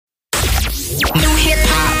New hip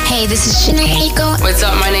hop. Hey, this is Shanaiko. What's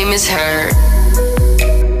up? My name is Her.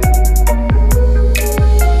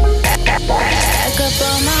 Back up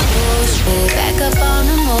on my bullshit. Back up on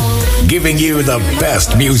the move. Giving you the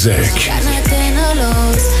best music. Got nothing to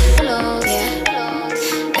lose.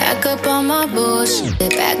 Yeah. Back up on my bullshit.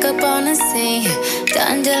 Back up on the scene.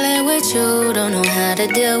 Done dealing with you. Don't know how to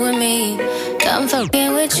deal with me. Done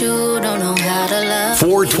fucking with you. Don't know how to love.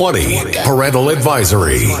 420 Parental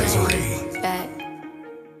Advisory.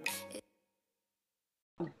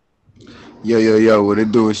 Yo, what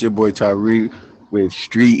it do? It's your boy Tyreek with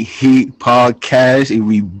Street Heat Podcast, and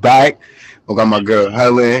we back. I got my girl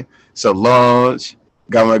Helen, Solange,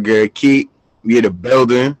 got my girl Keith. We in the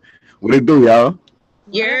building. What it do, y'all?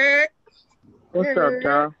 Yeah. What's up,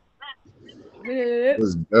 y'all?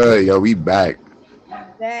 What's good, yo? We back.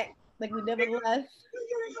 Back like we never left.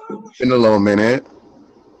 Been a little minute,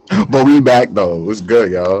 but we back though. What's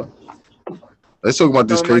good, y'all? Let's talk about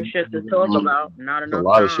this So much shit to talk about. Not enough a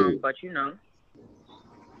lot of time, shit. but you know.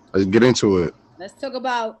 Let's get into it. Let's talk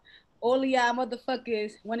about all of y'all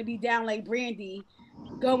motherfuckers want to be down like Brandy,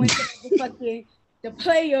 going to the fucking the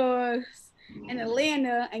playoffs in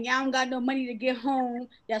Atlanta, and y'all don't got no money to get home.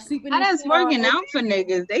 Y'all sleeping. How that's working out for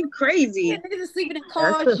niggas? They crazy. Yeah, niggas is sleeping in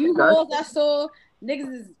cars. U-Hauls. I saw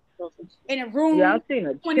niggas is in a room. Yeah, I seen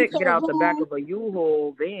a chick get out the back room. of a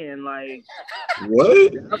U-Haul van, like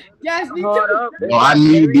What? Yes, me hard too. up. Yo, I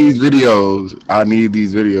need these videos.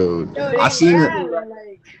 Yo, I seen it. wild,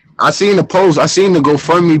 like, I seen the post. I seen the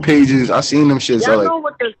GoFundMe pages. I seen them shits. Y'all So know like,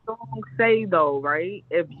 what the song say though, right?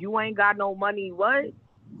 If you ain't got no money, what?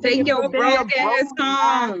 Take your broke ass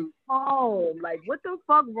home. Home. Like, what the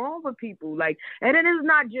fuck wrong with people? Like, and it is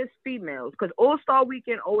not just females, because All-Star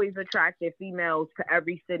Weekend always attracted females to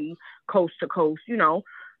every city, coast to coast, you know,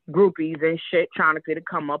 groupies and shit, trying to get a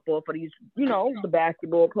come up off of these, you know, the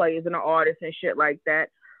basketball players and the artists and shit like that.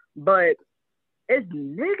 But it's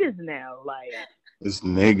niggas now, like. it's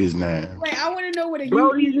niggas now. wait, I want to know what a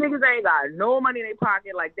Bro, these niggas ain't got no money in their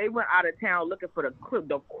pocket. Like, they went out of town looking for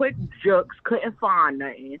the quick jukes, couldn't find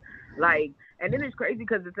nothing. Like, and then it's crazy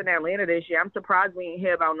because it's in Atlanta this year. I'm surprised we ain't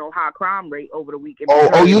hear about no high crime rate over the weekend. Oh,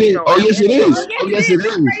 Because, you know, yes, it is. Oh, yes, it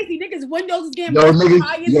is. Crazy niggas' windows is getting Yo,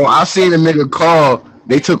 nigga, I seen a nigga car.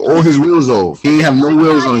 They took all his wheels off. He ain't have no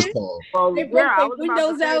wheels on his car. Well, They broke yeah, I their was windows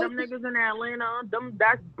about to say, out. them niggas in Atlanta,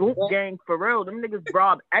 that's boot gang for real. Them niggas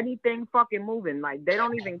rob anything fucking moving. Like, they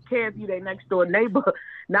don't even care if you their next door neighbor.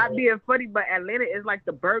 Not being funny, but Atlanta is like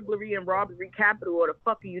the burglary and robbery capital of the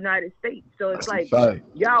fucking United States. So it's That's like,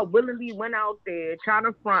 y'all willingly went out there trying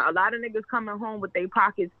to front. A lot of niggas coming home with their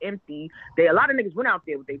pockets empty. A lot of niggas went out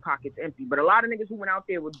there with their pockets empty, but a lot of niggas who went out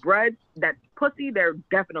there with bread, that pussy, they're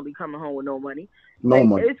definitely coming home with no money. No Like,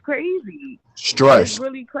 money. it's crazy. Stress. It's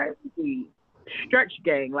really crazy. Stretch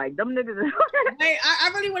gang, like them niggas. Wait,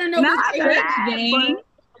 I really want to know. Not what that gang.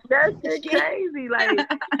 That's shit crazy. Like,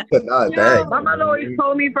 Not that. my mother always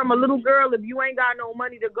told me from a little girl, if you ain't got no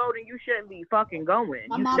money to go, then you shouldn't be fucking going.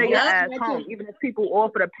 My You mom stay your always ass said home, too. even if people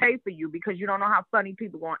offer to pay for you, because you don't know how funny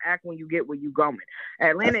people gonna act when you get where you going.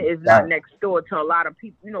 Atlanta is not next door to a lot of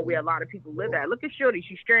people, you know, where a lot of people live at. Look at Shorty,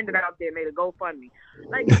 she's stranded out there, made a GoFundMe.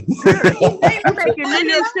 Like, you're making That New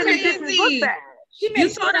is York City bitches crazy. look bad. She You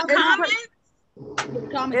made saw the comments?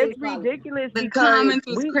 It's ridiculous The because comments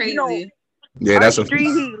was we, crazy. you know, Yeah, that's us a street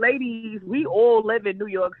heat ladies, we all live in New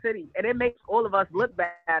York City, and it makes all of us look bad.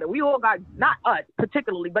 We all got, not us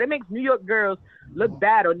particularly, but it makes New York girls look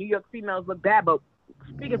bad or New York females look bad. But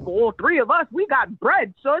speaking for all three of us, we got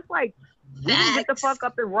bread. So it's like, we can get the fuck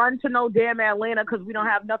up and run to no damn Atlanta because we don't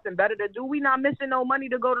have nothing better to do. We not missing no money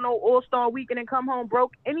to go to no All-Star Weekend and come home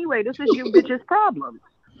broke. Anyway, this is you bitches' problem.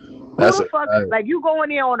 That's Who the fuck? Like, you going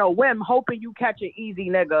there on a whim, hoping you catch an easy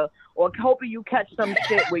nigga, or hoping you catch some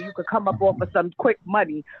shit where you could come up off of some quick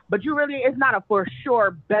money, but you really, it's not a for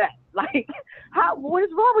sure bet. Like, what is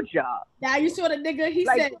wrong with y'all? Now you saw the nigga. He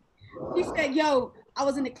Like- said, yo, I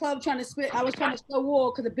was in the club trying to spit. I was trying to show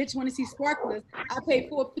war because the bitch want to see sparklers. I paid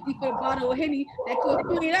 $4.50 for a bottle of Henny that cost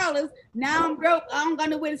 $20. Now I'm broke. I don't got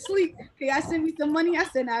nowhere to sleep. Can y'all send me some money? I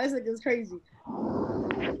said, nah, this nigga's crazy.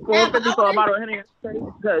 $4.50 for a bottle of Henny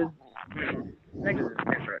because niggas is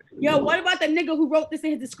different. Yo, what about the nigga who wrote this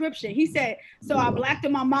in his description? He said, so I blacked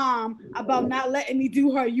my mom about not letting me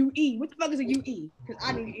do her UE. What the fuck is a UE? Because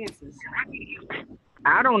I need answers.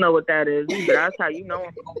 I don't know what that is, but that's how you know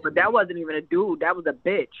him. But that wasn't even a dude. That was a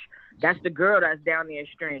bitch. That's the girl that's down there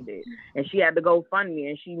stranded. And she had to go fund me,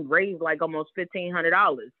 and she raised like almost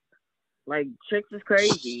 $1,500. Like, chicks is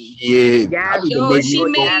crazy. Yeah. Yo, she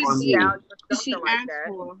made she she like asked that.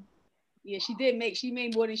 for. Yeah, she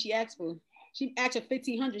made more than she asked for. She asked for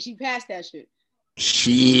 $1,500. She passed that shit.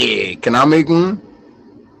 Shit, can I make one?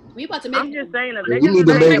 We about to make. I'm just saying, if We niggas need is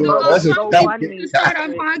to make making one. That's a go fact. fund me. Start our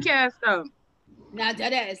podcast though. Now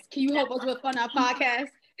that ass. Can you help us with fun our podcast?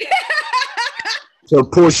 So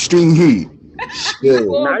pour string heat. Shit.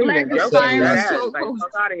 Well, Not black even is joking. fine. That Let's ass. go Like, coast.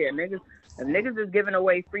 fuck out of here, niggas. If niggas is giving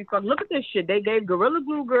away free fuck, look at this shit. They gave Gorilla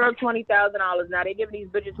Glue Girl $20,000. Now they giving these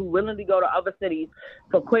bitches who willingly go to other cities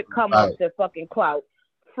for quick come ups and fucking clout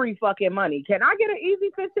free fucking money. Can I get an easy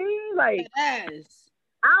 15? Like, Yes.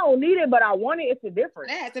 I don't need it, but I want it. It's a difference.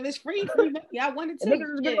 Yes. If it's free money, I want it If too.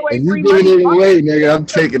 niggas is Yeah. giving away If you free giving money, it fuck away, it. nigga, I'm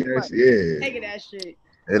taking that shit. Yeah. Taking that shit.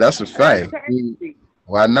 Yeah, that's a fact.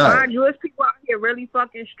 Why not? Mind you, it's people out here really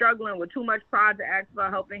fucking struggling with too much pride to ask for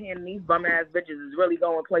helping hand, and these bum ass bitches is really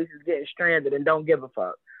going places getting stranded and don't give a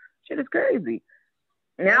fuck. Shit is crazy.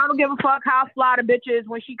 And I don't give a fuck how fly the bitch is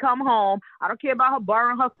when she come home. I don't care about her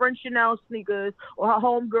borrowing her French Chanel sneakers or her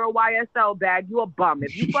homegirl YSL bag. You a bum.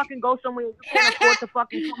 If you fucking go somewhere and you can't afford to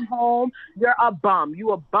fucking come home, you're a bum.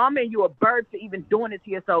 You a bum and you a bird for even doing it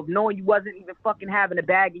to yourself, knowing you wasn't even fucking having a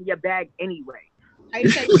bag in your bag anyway. I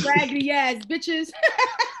say raggedy ass bitches.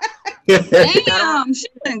 Damn,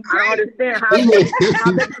 shit been I don't crazy. understand how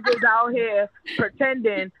bitches is out here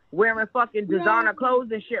pretending wearing fucking designer clothes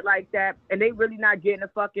and shit like that, and they really not getting a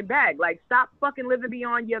fucking bag. Like, stop fucking living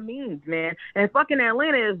beyond your means, man. And fucking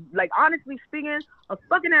Atlanta is, like, honestly speaking, a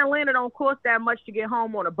fucking Atlanta don't cost that much to get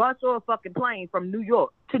home on a bus or a fucking plane from New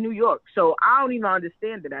York to New York. So I don't even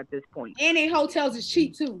understand it at this point. And they hotels is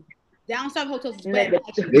cheap too. Down south hotels is bad.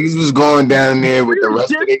 Niggas was going down there with the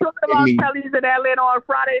rest of Just their talking about family. Kelly's in Atlanta on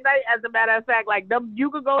Friday night. As a matter of fact, like you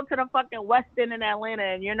could go to the fucking West End in Atlanta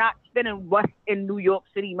and you're not spending West End New York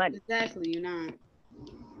City money. Exactly, you're not.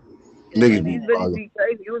 Niggas These be bitches bugging. be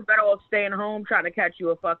crazy. You was better off staying home trying to catch you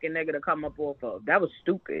a fucking nigga to come up off of. That was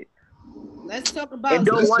stupid. Let's talk about. And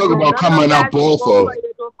Let's don't talk about coming up off of.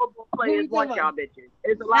 Football players want y'all bitches.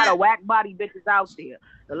 There's a lot of whack body bitches out there.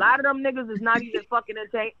 A lot of them niggas is not even fucking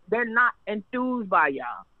entertained. They're not enthused by y'all.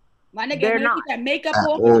 My nigga, They're when not. they take that makeup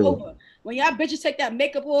off, it's over. When y'all bitches take that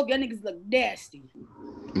makeup off, y'all niggas look nasty.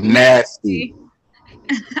 Nasty.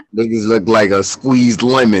 Niggas look like a squeezed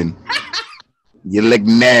lemon. You look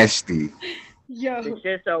nasty. Yo. It's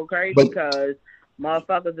just so crazy But- because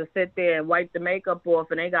motherfuckers will sit there and wipe the makeup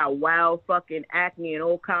off and they got wild fucking acne and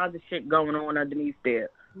all kinds of shit going on underneath there.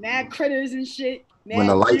 Mad critters and shit. Mad When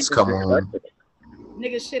the lights come on.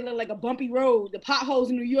 niggas shit look like a bumpy road. The potholes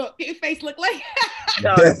in New York. Your face look like.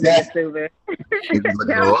 So it's stupid. Niggas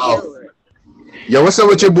looking rough. Yo, what's up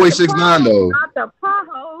with your boy 6ix9ine though? Not the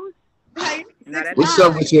potholes. What's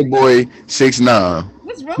up with your boy 6ix9ine?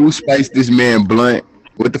 What's wrong? Who with spiced this man blunt?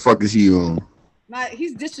 What the fuck is he on?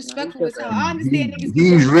 He's disrespectful as hell. I understand niggas.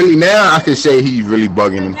 He's really now. I can say he's really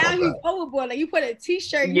bugging him. Now he's overboard. Like you put a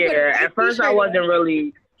t-shirt. You Yeah, put a white at first I t-shirt wasn't on.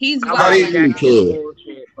 really. He's I Why wild. didn't you care?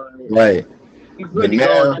 bullshit, but Right. he's really But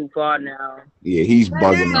now- going too far now. Yeah, he's But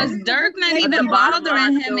bugging now- Because him. Dirk not But even the bottom bothering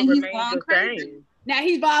line him still and he's remains going the crazy. same. Now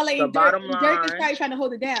he's violating The Dirk. bottom Dirk is line- probably trying to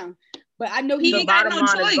hold it down. But I know He The ain't got bottom no line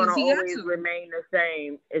is choice. going to He got always to. remain the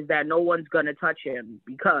same, is that no one's going to touch him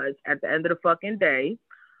because at the end of the fucking day,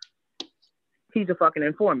 he's a fucking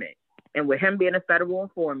informant. And with him being a federal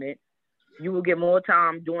informant, you will get more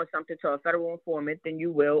time doing something to a federal informant than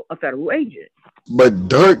you will a federal agent. But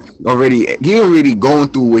Dirk already going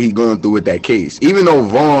through what he going through with that case. Even though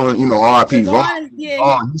Vaughn, you know, R.I.P. Vaughn,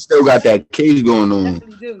 he still got that case going on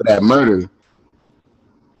definitely do. for that murder.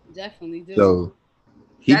 Definitely do. So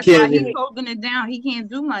he That's why can't. he's holding it down. He can't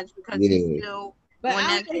do much because he's still But on I that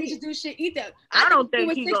don't think he case. should do shit either. I don't think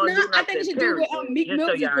with he's going to do 6ix9ine, I think he nothing, should do period. what Meek Just Mills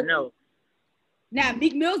so is y'all doing. know. Now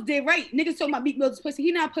Meek Mills did right. Niggas talking about Meek Mills is pussy.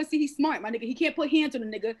 He not pussy. He's smart, my nigga. He can't put hands on the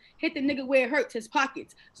nigga. Hit the nigga where it hurts, his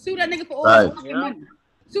pockets. Sue that nigga for all his fucking money.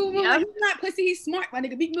 Sue him. Like, he's not pussy. He's smart, my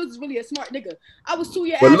nigga. Meek Mills is really a smart nigga. I was sue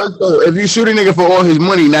your But ass. look though, if you shoot a nigga for all his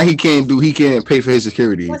money, now he can't pay for his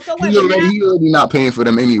security. But so He what? already not paying for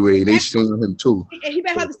them anyway. They suing him too. And he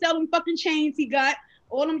better have to sell them fucking chains he got.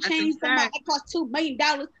 All them That's chains a fact. that cost $2 million.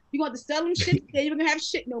 You want to sell them shit? Then you're gonna have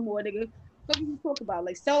shit no more, nigga. What you talk about?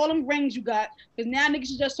 Like sell all them rings you got, because now niggas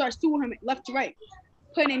should just start suing him left to right,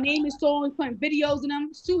 putting their name in songs, putting videos in them.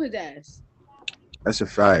 Sue his ass. That's a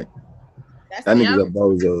fact. That's That it. nigga's a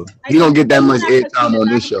bozo. He don't get that much airtime on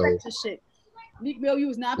this show. Shit. Meek Mill, you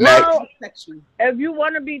was not Well, section. if you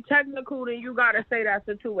want to be technical, then you got to say that's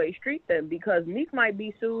a two-way street then, because Meek might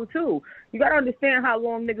be sued too. You got to understand how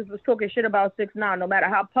long niggas was talking shit about 6ix9ine, no matter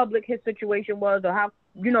how public his situation was or how,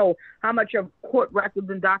 you know, how much of court records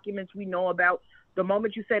and documents we know about. The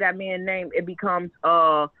moment you say that man's name, it becomes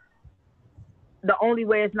the only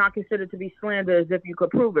way it's not considered to be slander is if you could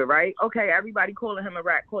prove it, right? Okay, everybody calling him a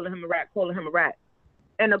rat.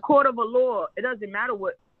 in a court of a law, it doesn't matter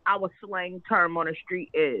what our slang term on the street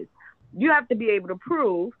is. You have to be able to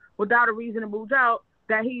prove without a reasonable doubt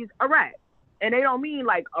that he's a rat. And they don't mean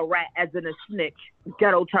like a rat as in a snitch,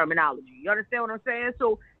 ghetto terminology. You understand what I'm saying?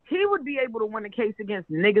 So he would be able to win a case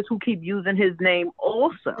against niggas who keep using his name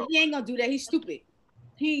also. He ain't gonna do that. He's stupid.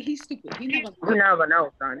 He's stupid. He's not gonna do You that. never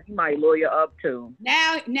know, son. He might lawyer up too.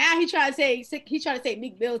 Now he try to say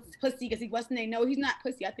Meek Mill's pussy because he wasn't. They know he's not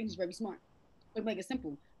pussy. I think he's very smart. But make it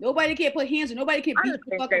simple. Nobody can put hands on. Nobody can I beat just the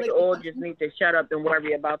think fuck they like all just need to shut up and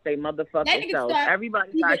worry about their motherfucking selves.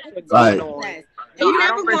 Everybody got shit Right. going on. He I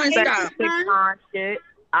never don't gonna respect stop. the 6ix9ine shit.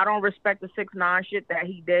 I don't respect the 6ix9ine shit that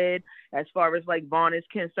he did as far as like Vaughn is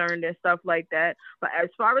concerned and stuff like that. But as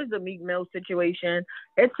far as the Meek Mill situation,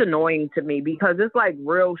 it's annoying to me because it's like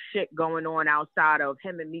real shit going on outside of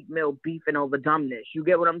him and Meek Mill beefing over dumbness. You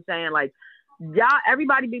get what I'm saying? Like, y'all,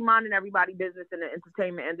 everybody be minding everybody business in the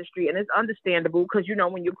entertainment industry, and it's understandable because you know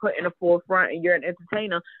when you're put in the forefront and you're an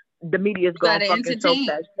entertainer, the media's gonna fucking soak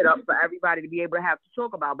that shit up for everybody to be able to have to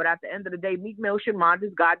talk about. But at the end of the day, Meek Mill should mind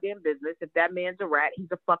his goddamn business. If that man's a rat,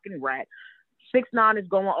 he's a fucking rat. 6ix9ine is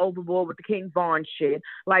going overboard with the King Von shit.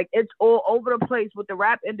 Like, it's all over the place with the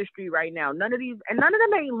rap industry right now. None of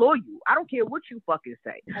them ain't loyal. I don't care what you fucking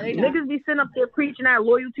say. Niggas be sitting up there preaching that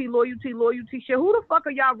loyalty shit. Who the fuck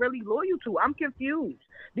are y'all really loyal to? I'm confused.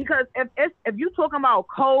 Because if you talking about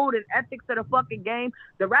code and ethics of the fucking game,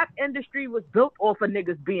 the rap industry was built off of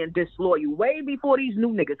niggas being disloyal way before these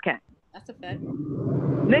new niggas came. That's a fact.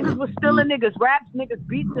 Niggas was stealing niggas raps, niggas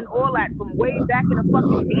beats, and all that from way back in the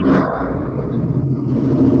fucking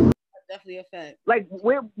 80s. That's definitely a fact. Like,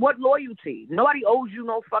 what loyalty? Nobody owes you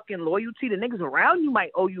no fucking loyalty. The niggas around you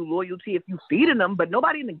might owe you loyalty if you feeding them, but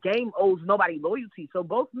nobody in the game owes nobody loyalty. So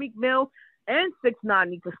both Meek Mill and 6ix9ine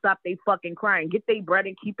need to stop they fucking crying, get they bread,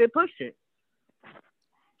 and keep it pushing.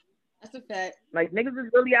 That's a fact. Like, niggas is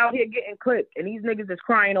really out here getting clipped, and these niggas is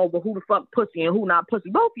crying over who the fuck pussy and who not pussy.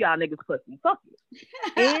 Both y'all niggas pussy. Fuck you.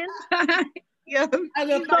 And Yeah.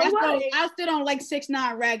 I still don't like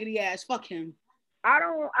 6ix9ine raggedy ass. Fuck him. I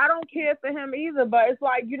don't care for him either, but it's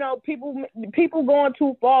like, you know, people going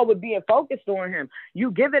too far with being focused on him.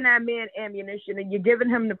 You giving that man ammunition and you're giving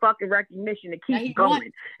him the fucking recognition to keep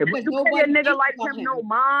going. If you pay a nigga like him no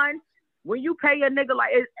mind, when you pay a nigga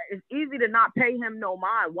like it's easy to not pay him no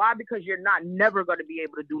mind. Why? Because you're not never going to be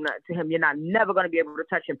able to do nothing to him. You're not never going to be able to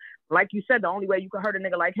touch him. Like you said, the only way you can hurt a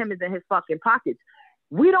nigga like him is in his fucking pockets.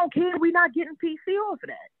 We don't care. We not getting PC off of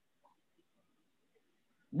that.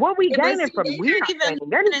 What we gaining from it? We not even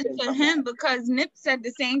gaining to him because Nip said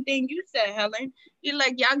the same thing you said, Helen. You're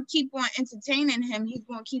like, y'all keep on entertaining him. He's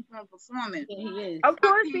going to keep on performing. Yeah, he is. Of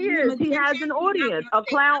course he is. He has an audience. A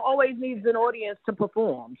clown always needs an audience to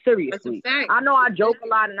perform. Seriously. I know I joke a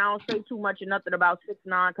lot and I don't say too much or nothing about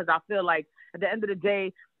 6ix9ine because I feel like at the end of the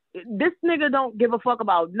day, this nigga don't give a fuck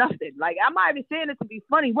about nothing. Like, I'm not even saying it to be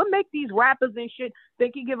funny. What make these rappers and shit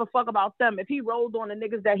think he give a fuck about them? If he rolled on the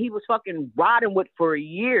niggas that he was fucking riding with for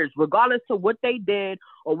years, regardless of what they did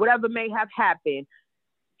or whatever may have happened,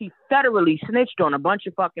 he federally snitched on a bunch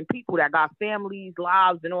of fucking people that got families,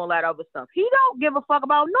 lives, and all that other stuff. He don't give a fuck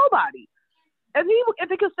about nobody. If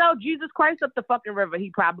he could sell Jesus Christ up the fucking river,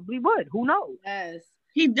 he probably would. Who knows? Yes.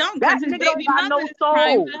 He don't. That His nigga don't baby got no mother is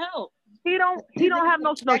crying soul. for help. He don't have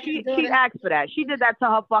no snow. She asked for that. She did that to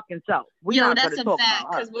her fucking self. We're not that's gonna a talk fact.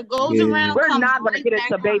 about her. Because what goes around We're comes not gonna right get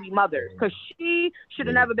back into baby home. mothers because she should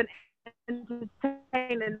have never been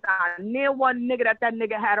entertaining near one nigga that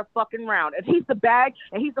nigga had a fucking round. If he's the bag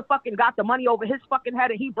and he's the fucking got the money over his fucking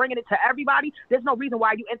head and he bringing it to everybody, there's no reason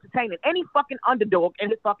why you entertaining any fucking underdog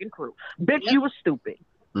in his fucking crew. Bitch, you was stupid.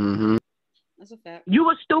 Mm-hmm. That's a fact. You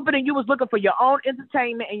was stupid and you was looking for your own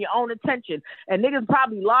entertainment and your own attention. And niggas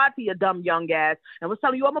probably lied to your dumb young ass and was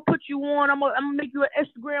telling you, I'm gonna put you on, I'm gonna make you an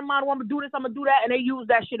Instagram model, I'm gonna do this, I'm gonna do that, and they use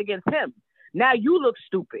that shit against him. Now you look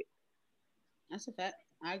stupid. That's a fact.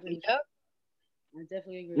 I agree. Yep. I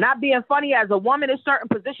definitely agree. Not being funny as a woman in certain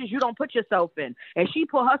positions you don't put yourself in. And she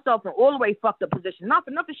put herself in all the way fucked up positions. Not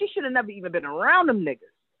for nothing. She should have never even been around them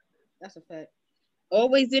niggas. That's a fact.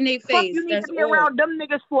 Always in their face. Fuck you need That's to be all. around them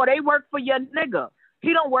niggas for. They work for your nigga.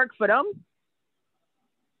 He don't work for them.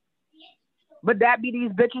 But that be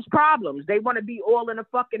these bitches' problems. They want to be all in a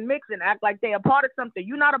fucking mix and act like they a part of something.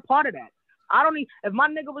 You're not a part of that. I don't need, if my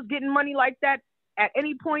nigga was getting money like that at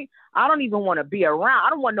any point, I don't even want to be around. I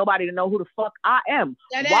don't want nobody to know who the fuck I am.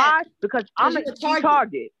 Why? Because I'm an easy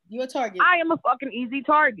target. You're a target. I am a fucking easy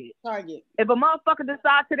target. Target. If a motherfucker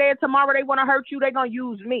decides today or tomorrow they want to hurt you, they gonna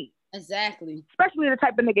use me. Exactly. Especially the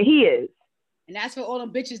type of nigga he is. And that's for all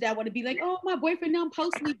them bitches that want to be like, oh, my boyfriend now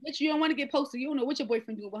post me. Bitch, you don't want to get posted. You don't know what your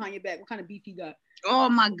boyfriend doing behind your back. What kind of beef he got? Oh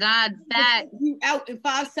my God, that you out in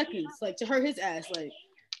 5 seconds, like to hurt his ass, like.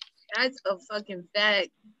 That's a fucking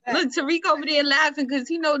fact. Look, Tariq over there laughing because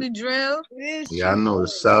he know the drill. Yeah, I know.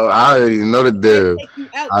 So I already know the deal.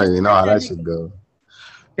 I already know how that should go.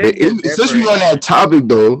 But since we on that topic,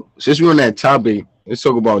 though, let's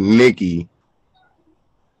talk about Nikki.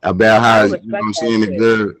 About how, you know what I'm saying, the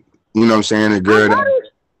girl, you know what I'm saying, the girl that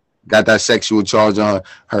got that sexual charge on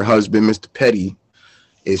her husband, Mr. Petty,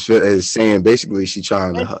 is saying basically she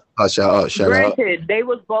trying to hush her up, shut her up. Granted, they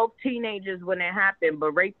was both teenagers when it happened,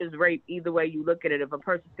 but rape is rape either way you look at it. If a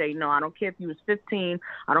person say no, I don't care if you was 15,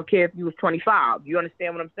 I don't care if you was 25. You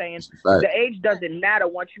understand what I'm saying? Right. The age doesn't matter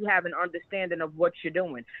once you have an understanding of what you're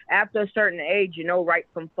doing. After a certain age, you know right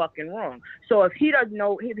from fucking wrong. So if he doesn't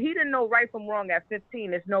know, if he didn't know right from wrong at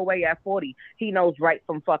 15, there's no way at 40 he knows right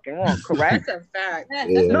from fucking wrong. Correct? That's a fact.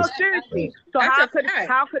 Yeah. No, seriously. So That's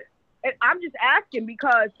how could I'm just asking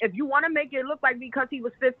because if you want to make it look like because he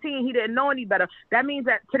was 15, he didn't know any better, that means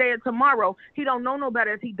that today or tomorrow, he don't know no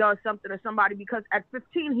better if he does something to somebody because at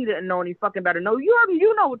 15, he didn't know any fucking better. No,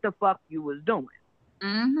 you know what the fuck you was doing.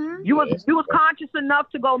 Mm-hmm. You was conscious enough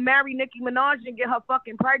to go marry Nicki Minaj and get her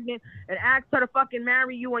fucking pregnant and ask her to fucking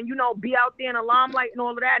marry you and, you know, be out there in the limelight and all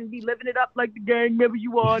of that and be living it up like the gang member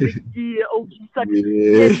you are, nigga. Yeah, oh, you such a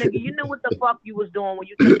shit, nigga. You knew what the fuck you was doing when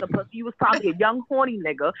you took the pussy. You was probably a young horny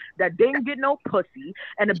nigga that didn't get no pussy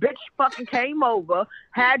and the bitch fucking came over,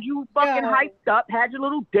 had you fucking hyped up, had your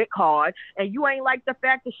little dick hard, and you ain't like the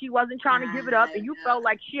fact that she wasn't trying to give it up and you felt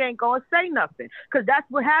like she ain't gonna say nothing. Cause that's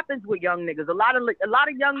what happens with young niggas. A lot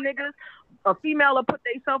of young niggas, a female will put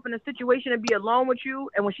themselves in a situation and be alone with you,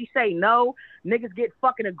 and when she say no, niggas get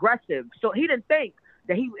fucking aggressive. So he didn't think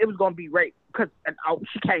that it was gonna be rape because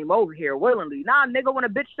she came over here willingly. Nah, nigga, when a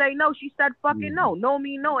bitch say no, she said fucking no. No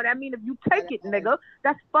mean no, and that mean if you take it, nigga,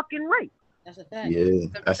 that's fucking rape. That's a fact. Yeah,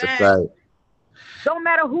 that's a fact. Don't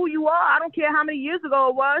matter who you are. I don't care how many years ago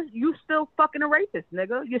it was. You still fucking a rapist,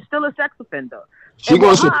 nigga. You're still a sex offender. She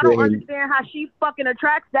gonna support I don't him. understand how she fucking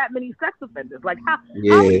attracts that many sex offenders. Like, how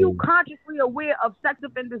are you consciously aware of sex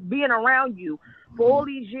offenders being around you for all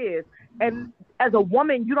these years? And as a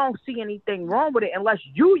woman, you don't see anything wrong with it unless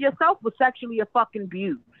you yourself was sexually fucking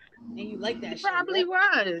abused. And you like that shit. Probably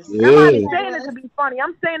was. Yeah. I'm not saying it to be funny.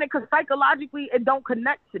 I'm saying it because psychologically, it don't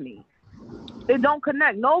connect to me. It don't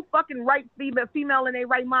connect. No fucking right female in their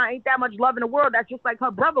right mind ain't that much love in the world. That's just like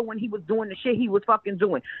her brother when he was doing the shit he was fucking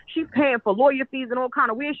doing. She's paying for lawyer fees and all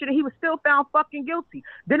kind of weird shit, and he was still found fucking guilty.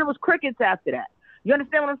 Then it was crickets after that. You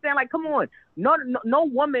understand what I'm saying? Like, come on. No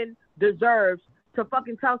woman deserves to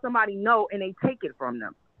fucking tell somebody no and they take it from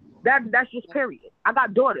them. That's just period. I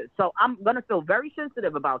got daughters, so I'm gonna feel very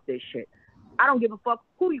sensitive about this shit. I don't give a fuck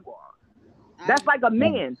who you are. That's like a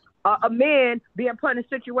man. A man being put in a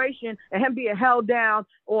situation and him being held down,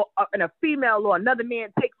 or and a female or another man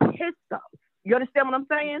takes his stuff. You understand what I'm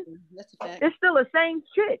saying? That's a fact. It's still the same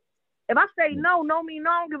shit. If I say no mean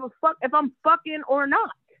no, I don't give a fuck if I'm fucking or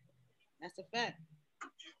not. That's a fact.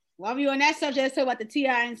 While we on that subject, let's talk about the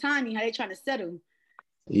T.I. and Tiny, how they trying to settle.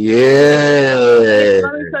 Yeah.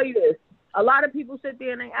 Let me tell you this. A lot of people sit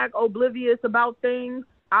there and they act oblivious about things.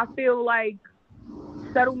 I feel like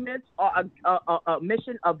settlements are a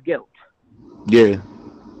mission of guilt. Yeah.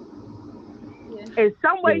 In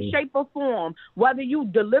some way, shape, or form, whether you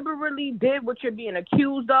deliberately did what you're being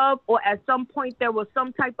accused of, or at some point there was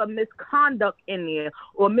some type of misconduct in there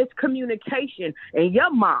or miscommunication in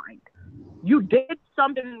your mind, you did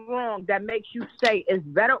something wrong that makes you say it's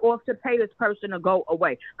better off to pay this person to go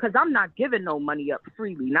away. Because I'm not giving no money up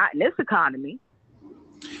freely, not in this economy.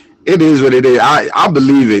 It is what it is. I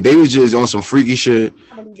believe it. They was just on some freaky shit.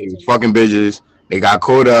 They was fucking bitches. They got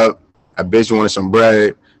caught up. A bitch wanted some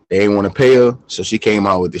bread. They didn't want to pay her, so she came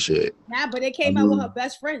out with the shit. Nah, but they came out with her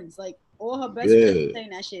best friends. Like, all her best friends saying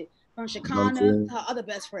that shit. From Shakana to her other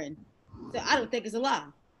best friend. So I don't think it's a lie.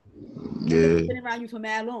 Yeah. They've been around you for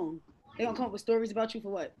mad long. They gonna come up with stories about you for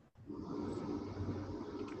what?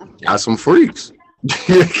 Got some freaks.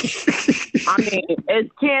 I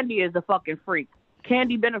mean, Candy is a fucking freak.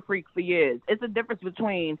 Candy been a freak for years. It's a difference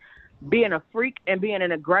between being a freak and being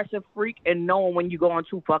an aggressive freak and knowing when you're going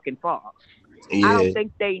too fucking far. Yeah. I don't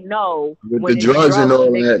think they know with when the drugs and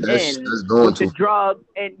all that. That's going with to the drugs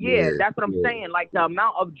and that's what I'm saying. Like the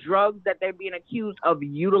amount of drugs that they're being accused of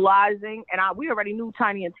utilizing, and we already knew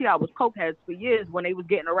Tiny and T.I. was cokeheads for years when they was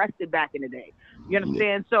getting arrested back in the day. You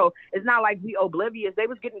understand? So it's not like we oblivious. They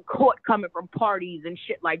was getting caught coming from parties and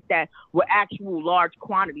shit like that with actual large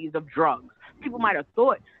quantities of drugs. People might have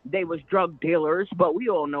thought they was drug dealers, but we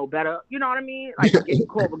all know better. You know what I mean? Like getting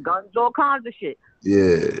caught with guns, all kinds of shit.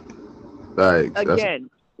 Yeah. Like again,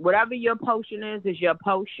 whatever your potion is your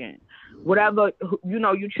potion. Whatever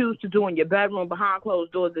you choose to do in your bedroom behind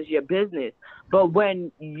closed doors is your business. But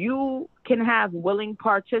when you can have willing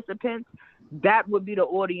participants, that would be the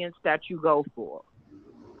audience that you go for.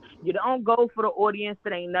 You don't go for the audience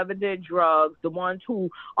that ain't never did drugs, the ones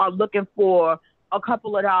who are looking for a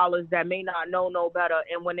couple of dollars that may not know no better.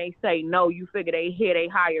 And when they say no, you figure they here, they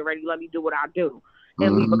high already. Let me do what I do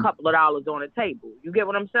and leave a couple of dollars on the table. You get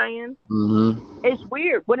what I'm saying? Mm-hmm. It's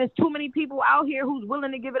weird when there's too many people out here who's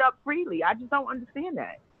willing to give it up freely. I just don't understand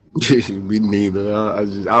that. Me neither. I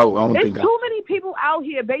don't There's think too many people out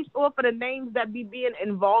here based off of the names that be being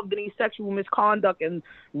involved in these sexual misconduct and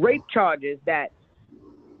rape charges that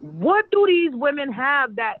what do these women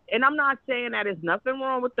have that, and I'm not saying that there's nothing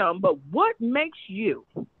wrong with them, but what makes you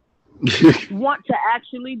want to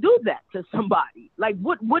actually do that to somebody? Like,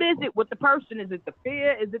 what is it with the person? Is it the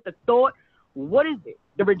fear? Is it the thought? What is it?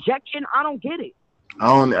 The rejection? I don't get it.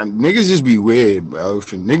 Niggas just be weird, bro.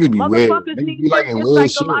 Niggas be weird. Motherfuckers need like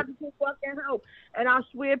psychological fucking help. And I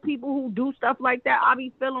swear people who do stuff like that, I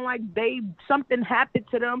be feeling like something happened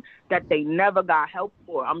to them that they never got help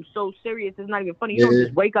for. I'm so serious. It's not even funny. You don't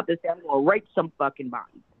just wake up and say, I'm going to rape some fucking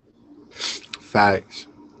body. Facts.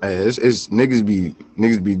 Hey, it's niggas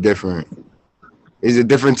be different. It's a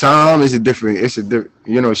different time. Shit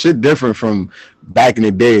different from back in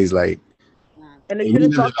the days. Like, and the shit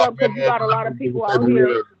is fucked up because you got a lot of people out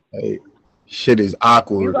here. Like, shit is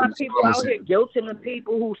awkward. You got people out here guilting the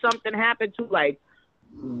people who something happened to. Like,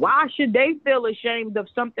 why should they feel ashamed of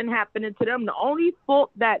something happening to them? The only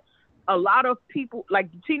fault that a lot of people,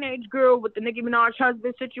 like the teenage girl with the Nicki Minaj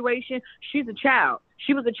husband situation, she's a child.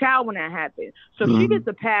 She was a child when that happened. So she gets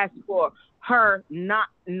a pass for her not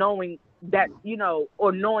knowing that,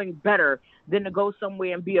 or knowing better than to go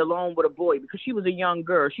somewhere and be alone with a boy because she was a young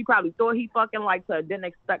girl. She probably thought he fucking liked her, didn't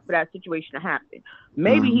expect for that situation to happen.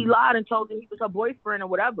 Maybe he lied and told her he was her boyfriend or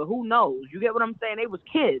whatever. Who knows? You get what I'm saying? They was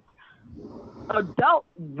kids. Adult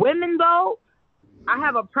women, though, I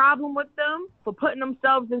have a problem with them for putting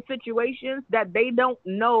themselves in situations that they don't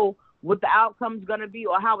know what the outcome's going to be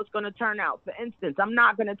or how it's going to turn out. For instance, I'm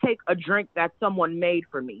not going to take a drink that someone made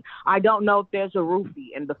for me. I don't know if there's a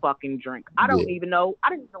roofie in the fucking drink. I don't even know. I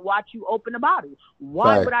didn't even watch you open a bottle.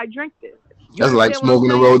 Why would I drink this? That's like smoking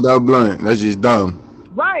a rolled up blunt. That's just dumb.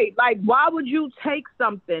 Right. Like, why would you take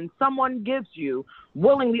something someone gives you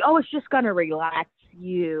willingly? Oh, it's just going to relax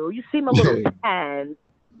you. You seem a little tense.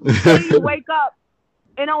 Then you wake up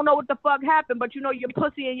and don't know what the fuck happened, but your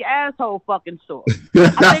pussy and your asshole fucking sore. I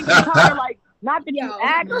think it's kind of like, not that you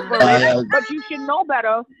asked for it, but you should know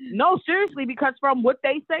better. No, seriously, because from what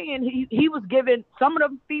they saying, he was given, some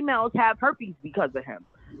of the females have herpes because of him.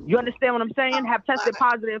 You understand what I'm saying? Have tested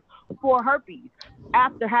positive for herpes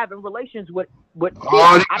after having relations with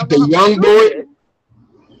the young boy?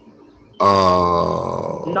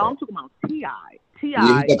 No, I'm talking about T.I.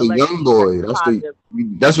 Yeah, he got the young boy.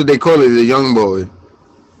 That's what they call it, the young boy.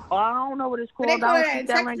 Oh, I don't know what it's called. I don't speak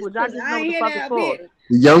that language. I just know what the fuck it's called.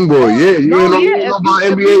 The young boy, yeah. You don't know about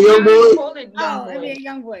NBA young boy? NBA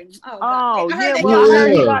young boy. Well, I heard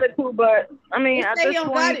he got it too, but I mean, at this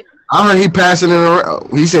point, I heard he passing it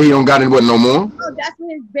around. He said he don't got it, what, no more? Oh, that's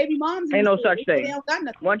what his baby mom's. Ain't no such thing.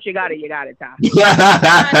 Once you got it, Ty. He got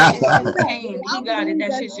it.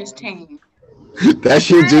 That shit's just tame. That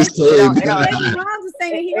shit just came.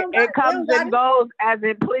 It comes and goes as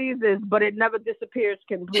it pleases, but it never disappears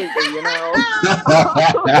completely, No,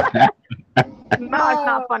 it's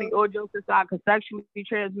not funny. All jokes aside, because sexually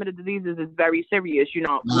transmitted diseases is very serious,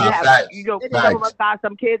 some of us got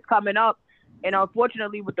some kids coming up, and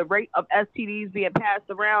unfortunately, with the rate of STDs being passed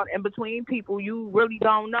around in between people, you really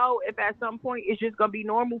don't know if at some point it's just gonna be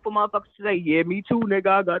normal for motherfuckers to say, "Yeah, me too, nigga,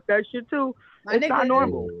 I got that shit too." It's not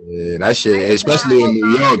normal. Yeah, that shit, especially in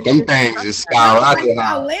New York, them things is skyrocketing.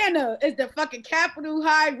 Atlanta is the fucking capital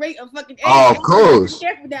high rate of fucking AIDS. Oh, of course. Be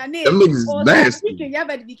careful down there. Them niggas is nasty. Y'all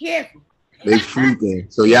better be careful. They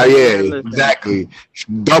freaking. So yeah, exactly.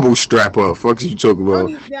 Double strap up. Fuck you talking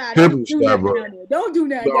about? Triple strap up. Don't do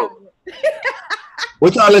that down there.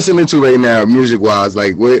 What y'all listening to right now, music wise?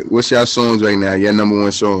 Like, what's y'all songs right now? Your number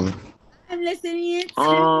one song? I'm listening to.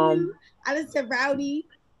 I listen to Rowdy.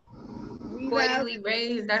 Boy Ray,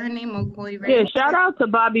 is that her name? Or Boy Ray? Yeah, shout out to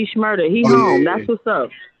Bobby Schmurder. He home. That's what's up.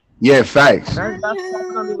 Yeah, facts. Now,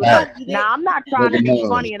 I'm not trying to be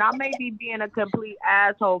funny, and I may be being a complete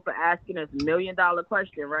asshole for asking this $1 million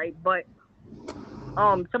question, right? But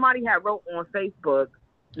somebody had wrote on Facebook,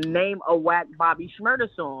 name a whack Bobby Shmurda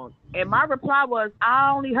song. And my reply was,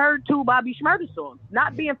 I only heard 2 Bobby Shmurda songs.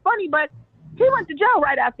 Not being funny, but he went to jail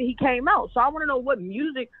right after he came out. So I want to know what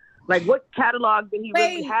music, like what catalog did he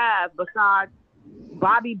really have besides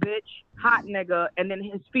Bobby Bitch, Hot Nigga, and then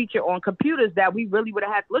his feature on Computers that we really would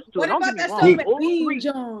have had to listen to. What Don't about get that me song wrong. with Bean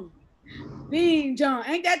John? Bean John.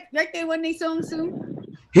 Ain't that right there one of these songs too?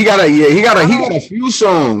 He got a few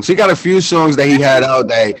songs. He got a few songs that he had out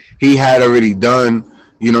that he had already done,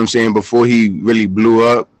 you know what I'm saying, before he really blew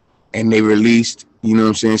up and they released, you know what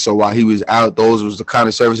I'm saying? So while he was out, those was the kind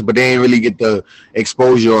of service, but they didn't really get the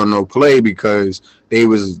exposure or no play because they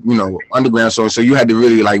was, you know, underground songs. So you had to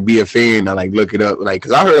really like be a fan to like look it up. Like,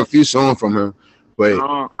 cause I heard a few songs from him, but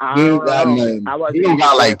he ain't got nothing. He don't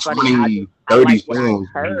got like 20, 30 songs.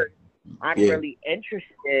 I'm really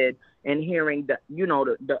interested in hearing the, you know,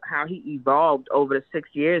 the how he evolved over the 6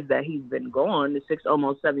 years that he's been gone, the 6,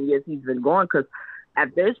 almost 7 years he's been gone. Because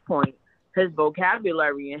at this point, his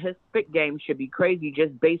vocabulary and his spit game should be crazy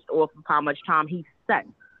just based off of how much time he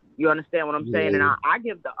spent. You understand what I'm saying? And I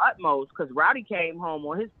give the utmost because Rowdy came home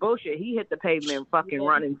on his bullshit. He hit the pavement and fucking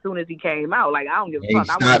running as soon as he came out. Like, I don't give a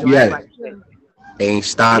fuck. Ain't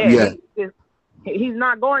stopped yet. He's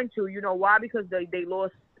not going to. You know why? Because they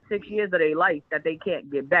lost 6 years of their life that they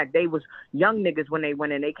can't get back. They was young niggas when they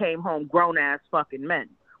went in. They came home grown-ass fucking men.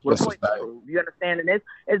 With a point to prove. You understand? And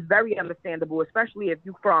it's very understandable, especially if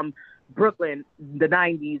you from Brooklyn, the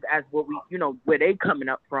 90s, as what we, you know, where they coming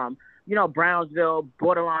up from. You know, Brownsville,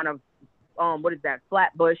 borderline of, what is that,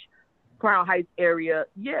 Flatbush, Crown Heights area.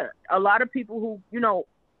 Yeah, a lot of people who, you know,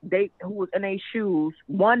 who was in their shoes,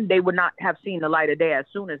 one, they would not have seen the light of day as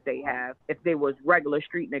soon as they have if they was regular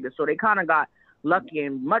street niggas. So they kind of got lucky,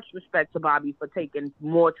 and much respect to Bobby for taking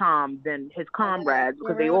more time than his comrades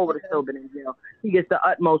because they all would have still been in jail. He gets the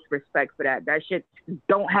utmost respect for that. That shit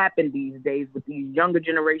don't happen these days with these younger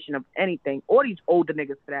generation of anything, or these older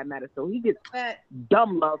niggas for that matter. So he gets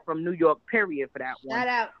dumb love from New York, period, for that one. Shout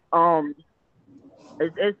out.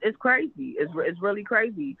 It's crazy. It's really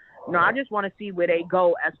crazy. You know, I just want to see where they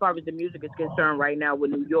go as far as the music is concerned right now with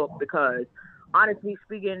New York, because honestly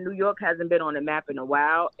speaking, New York hasn't been on the map in a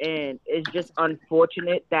while, and it's just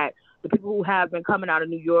unfortunate that the people who have been coming out of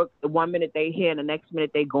New York, the 1 minute they here and the next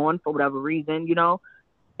minute they gone for whatever reason, you know.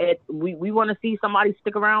 We want to see somebody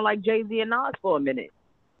stick around like Jay-Z and Nas for a minute.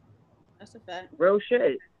 That's a fact. Real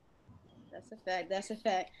shit. That's a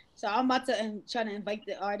fact. So I'm about to try to invite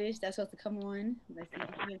the artist that's supposed to come on. Let's see if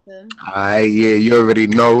we get to... All right, yeah, you already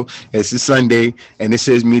know. It's a Sunday, and this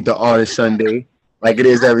is Meet the Artist Sunday. Like it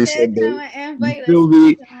is every Sunday. I'm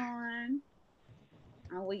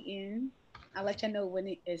waiting. I'll let you know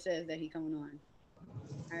when it says that he coming on.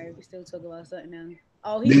 All right, we still talk about something now.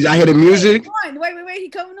 Oh, did y'all hear the music? Wait, he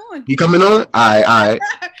coming on. He coming on? All right.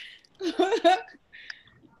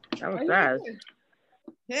 That was fast.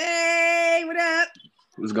 Hey, what up?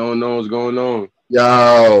 What's going on?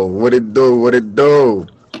 Yo, what it do?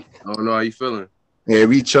 I don't know how you feeling. Yeah,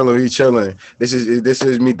 we chilling. This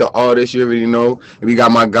is Meet the Artist. You already know. And we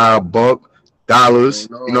got my guy Book Dollaz.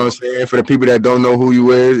 You know what I'm saying? For the people that don't know who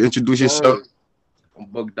you is, introduce yourself. I'm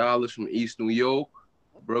Book Dollaz from East New York,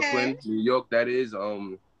 Brooklyn, New York. That is.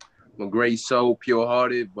 I'm a great soul, pure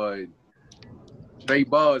hearted, but straight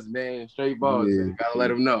bars, man. Straight bars. Yeah. Man. Gotta let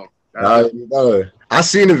them know. I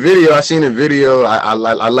seen the video. I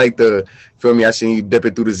like the, feel me? I seen you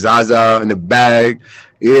dipping through the Zaza in the bag.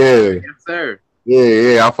 Yeah. Yes, sir.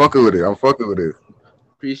 Yeah. I'm fucking with it.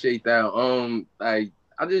 Appreciate that. Like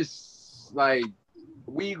I just like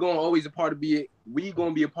we gonna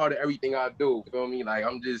be a part of everything I do. Feel me? Like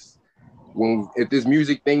I'm just if this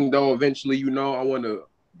music thing don't eventually, you know, I want to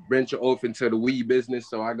venture off into the weed business.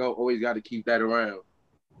 So I always got to keep that around.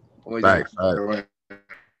 Right. Okay.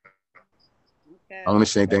 I'm the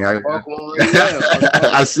same thing. I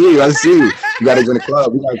see you. You gotta join the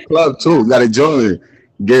club. We got a club too. You gotta join.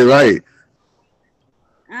 Get right.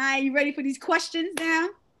 All right, you ready for these questions now?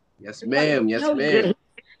 Yes, ma'am.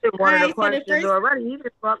 One of the questions already. He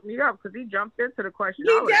just fucked me up because he jumped into the question.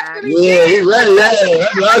 Yeah, he's ready.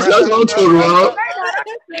 That's what I'm talking about.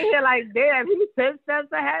 Here like, damn, he's 10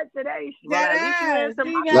 steps ahead today. Let's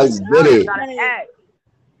get it.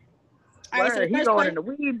 All right, so he's going in the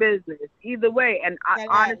weed business either way. And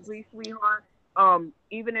honestly, sweetheart,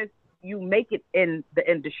 even if you make it in the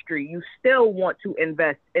industry, you still want to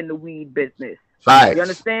invest in the weed business. Right. You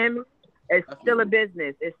understand me? It's still a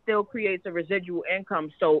business. It still creates a residual income.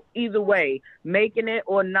 So either way, making it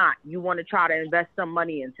or not, you want to try to invest some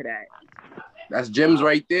money into that. That's gems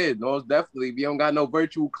right there. Most definitely. We don't got no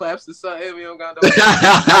virtual claps or something. We don't got no.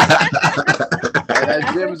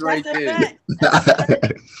 That's gems right there.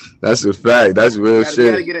 That's a fact. That's real You gotta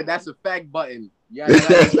shit. get it. That's a fact button. You gotta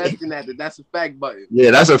invest in that. That's a fact button.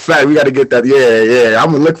 Yeah, that's a fact. We gotta get that. Yeah.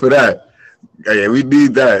 I'm gonna look for that. Yeah, we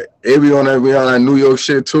need that. And we on that New York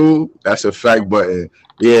shit too. That's a fact button.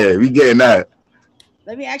 Yeah, we getting that.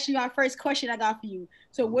 Let me ask you my first question I got for you.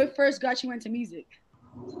 So, what first got you into music?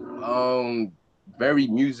 Very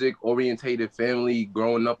music orientated family.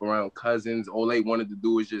 Growing up around cousins, all they wanted to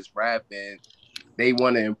do was just rap, and they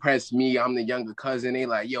want to impress me. I'm the younger cousin. They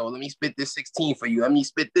like, yo, let me spit this 16 for you. Let me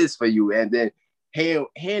spit this for you, and then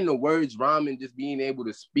hearing the words rhyme and just being able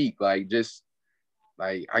to speak, like just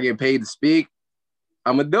like I get paid to speak,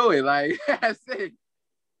 I'ma do it. Like that's it.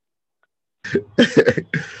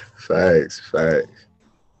 Facts.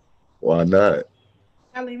 Why not?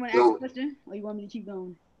 Alan, you want to ask a question, or you want me to keep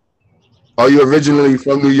going? Are you originally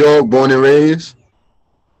from New York, born and raised?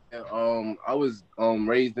 I was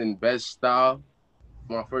raised in Bed-Stuy.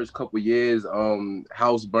 My first couple years,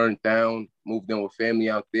 house burnt down. Moved in with family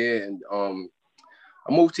out there, and I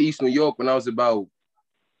moved to East New York when I was about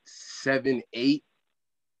 7, 8.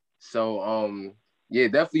 So yeah,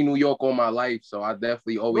 definitely New York all my life. So I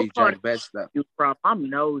definitely always drank Bed-Stuy. You from? I'm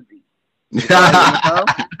nosy. I'm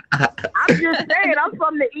just saying, I'm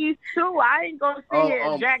from the East too. I ain't gonna sit here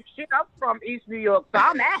and jack shit. I'm from East New York, so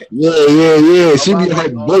I'm at. Yeah. She be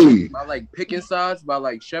like bully. I like picking sides by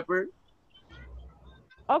like Shepherd.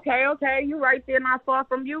 Okay. You right there, not far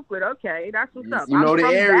from Euclid. Okay, that's what's up. You know the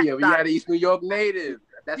area. We got an East New York native.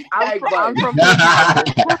 That's I'm from Pink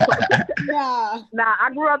Houses. Yeah. Nah,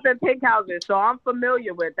 I grew up in Pink Houses, so I'm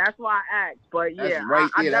familiar with. That's why I asked. But yeah, that's right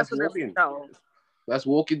there. I That's definitely walking. know. That's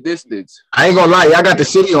walking distance. I ain't gonna lie, y'all got the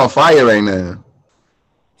city on fire right now.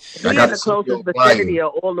 We in the closest vicinity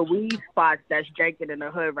of all the weed spots that's drinking in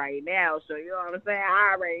the hood right now. So you know what I'm saying?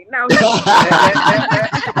 I already know.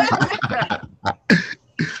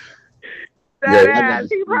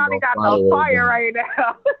 He probably got the fire right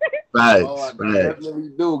now. I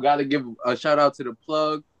definitely do. Gotta give a shout out to the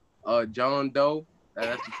plug, John Doe.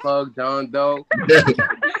 That's the plug, John Doe.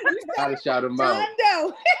 Gotta shout him out. John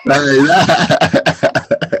Doe.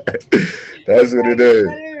 That's what it is.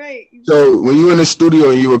 Right. So when you in the studio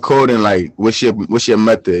and you recording, like, what's your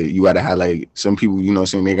method? You gotta have like some people, you know,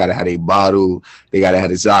 saying they gotta have a bottle, they gotta have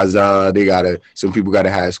a Zaza, some people gotta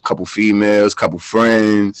have a couple females, couple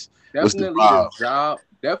friends. Definitely the job.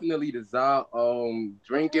 Definitely the job.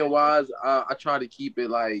 Drinking wise, I try to keep it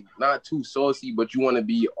like not too saucy, but you want to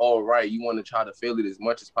be all right. You want to try to feel it as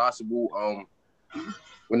much as possible.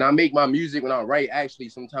 When I make my music, when I write, actually,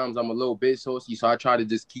 sometimes I'm a little bit saucy, so I try to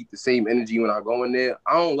just keep the same energy when I go in there.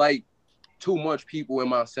 I don't like too much people in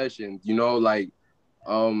my sessions, you know, like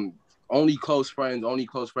only close friends.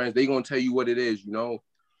 They gonna tell you what it is, you know.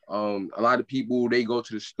 A lot of people, they go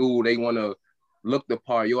to the stool, they want to look the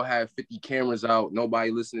part. You'll have 50 cameras out,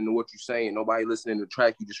 nobody listening to what you're saying, nobody listening to the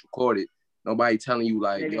track you just recorded, nobody telling you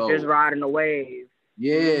like, yo, just riding the wave.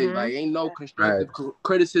 Yeah, like ain't no constructive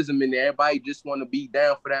criticism in there. Everybody just want to be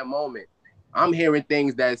down for that moment. I'm hearing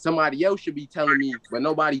things that somebody else should be telling me, but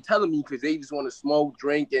nobody telling me because they just want to smoke,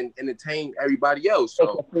 drink, and entertain everybody else.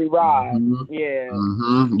 So it's a free ride. Yeah.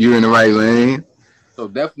 You're in the right lane. So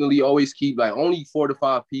definitely always keep like only 4 to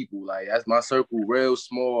 5 people. Like that's my circle, real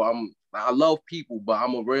small. I love people, but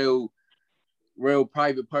I'm a real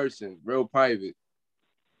private person, real private.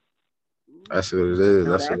 That's what it is.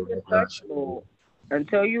 That's what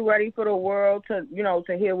until you're ready for the world to, you know,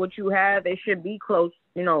 to hear what you have, it should be closed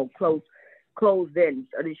in. There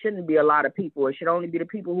shouldn't be a lot of people. It should only be the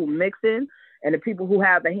people who mix in and the people who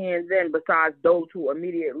have the hands in, besides those who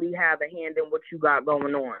immediately have a hand in what you got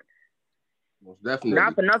going on. Most definitely.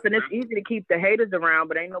 Not for nothing, it's easy to keep the haters around,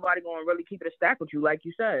 but ain't nobody going to really keep it a stack with you, like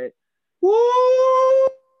you said. Woo! All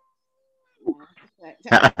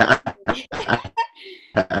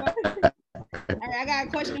right, I got a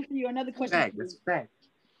question for you. Another question. Fact.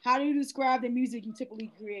 How do you describe the music you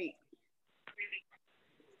typically create?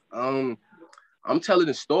 I'm telling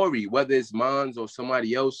a story, whether it's mine or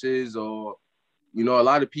somebody else's, or you know, a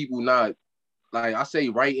lot of people not like I say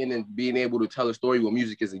writing and being able to tell a story with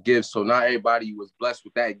music is a gift. So not everybody was blessed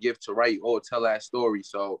with that gift to write or tell that story.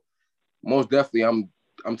 So most definitely, I'm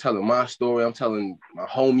telling my story. I'm telling my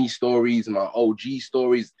homie stories, my OG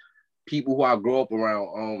stories. People who I grew up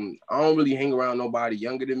around. I don't really hang around nobody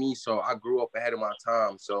younger than me, so I grew up ahead of my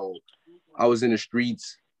time. So I was in the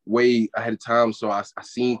streets way ahead of time, so I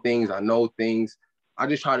seen things, I know things. I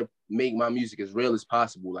just try to make my music as real as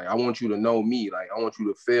possible. Like I want you to know me, like I want you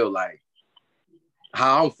to feel like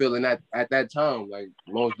how I'm feeling at that time. Like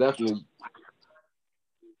most definitely.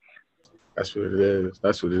 That's what it is.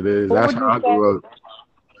 That's how I grew up.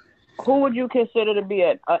 Who would you consider to be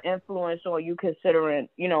an influence, or you considering,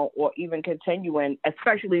 or even continuing,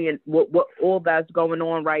 especially in what all that's going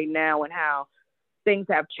on right now and how things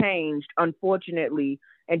have changed, unfortunately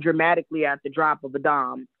and dramatically at the drop of a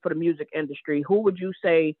dime for the music industry? Who would you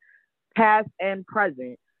say, past and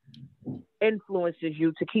present, influences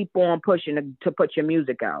you to keep on pushing to put your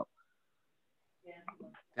music out?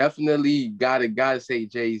 Definitely gotta say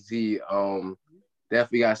Jay-Z.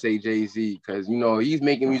 Definitely gotta say Jay-Z, because he's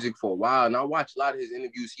making music for a while, and I watch a lot of his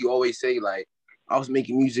interviews. He always say, like, I was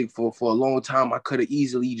making music for a long time. I could have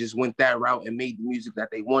easily just went that route and made the music that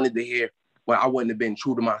they wanted to hear, but I wouldn't have been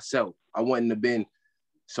true to myself. I wouldn't have been.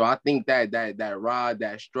 So I think that ride,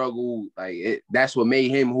 that struggle, that's what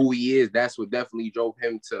made him who he is. That's what definitely drove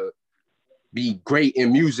him to be great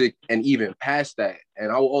in music and even past that. And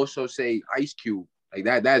I will also say Ice Cube. Like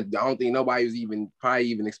that I don't think nobody was probably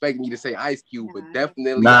even expecting me to say Ice Cube, but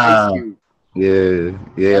definitely Ice Nah. Cube. Yeah.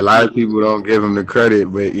 Definitely. A lot of people don't give him the credit,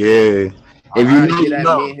 but yeah. I If you gotta know, get you that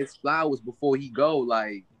know. man his flowers before he go.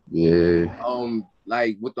 Like, Yeah.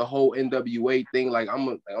 like with the whole NWA thing, like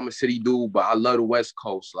I'm a city dude, but I love the West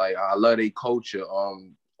Coast. Like I love their culture.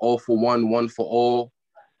 All for one, one for all.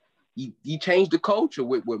 He changed the culture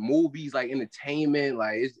with movies, like entertainment,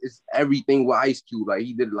 like it's everything with Ice Cube. Like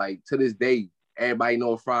he did, like, to this day, everybody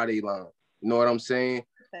know a Friday line. You know what I'm saying?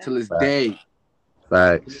 Okay. To this day.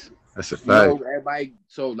 Facts. That's a fact. Everybody,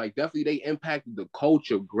 so like definitely they impacted the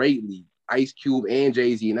culture greatly. Ice Cube and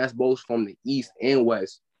Jay-Z, and that's both from the East and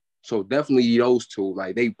West. So definitely those two,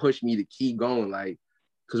 like they pushed me to keep going. Like,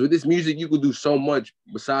 because with this music, you could do so much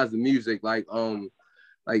besides the music. Like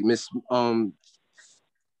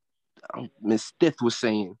Miss Stith was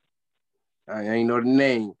saying, I ain't know the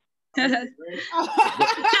name.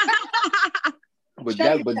 but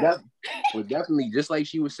definitely, just like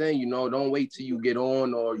she was saying, don't wait till you get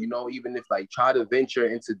on, or even if like try to venture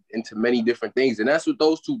into many different things. And that's what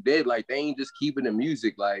those two did. Like they ain't just keeping the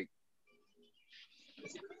music. Like,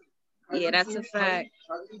 yeah, that's a fact.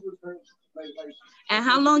 And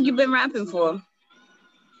how long you been rapping for?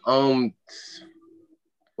 Well,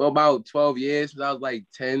 about 12 years. Since I was like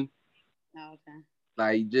 10. Oh, okay.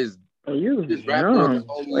 Like just rapping with the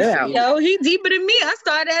homies. Yeah. Yo, he deeper than me. I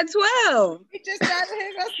started at 12. He just started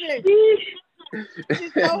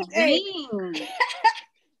his Dang.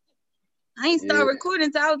 I ain't start recording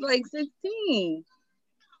until I was like 16.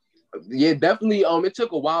 Yeah, definitely. It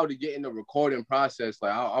took a while to get in the recording process.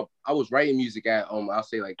 Like I was writing music at I'll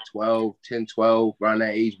say like 12, 10, 12, around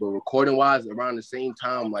that age, but recording wise around the same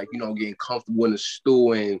time, like, getting comfortable in the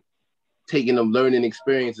stew and taking them learning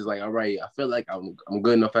experiences. Like, all right, I feel like I'm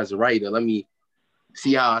good enough as a writer. Let me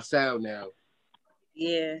see how I sound now.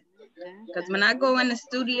 Yeah, because when I go in the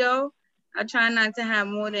studio, I try not to have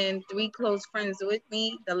more than 3 close friends with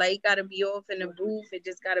me. The light got to be off in the booth. It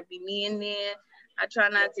just got to be me in there. I try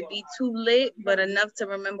not to be too lit, but enough to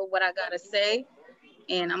remember what I got to say.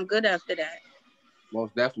 And I'm good after that.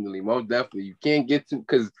 Most definitely. You can't get to,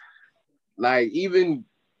 because like even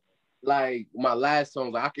like my last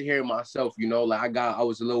songs, like, I could hear it myself, like I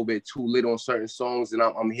was a little bit too lit on certain songs, and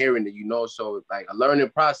I'm hearing it, so like a learning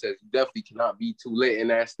process. You definitely cannot be too lit in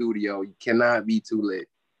that studio. You cannot be too lit.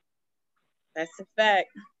 That's a fact.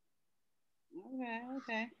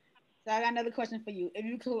 Okay. So I got another question for you.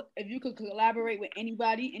 If you could collaborate with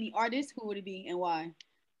anybody, any artist, who would it be and why?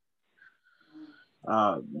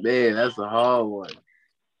 Oh man, that's a hard one.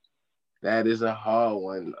 That is a hard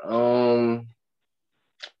one.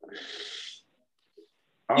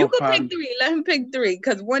 You could pick 3. Let him pick 3,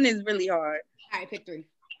 because 1 is really hard. All right, pick 3.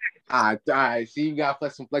 All right. See, you got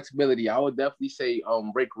some flexibility. I would definitely say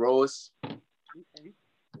Rick Ross. Okay.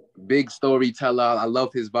 Big storyteller. I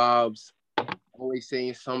love his vibes. Always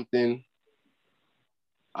saying something.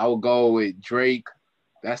 I would go with Drake.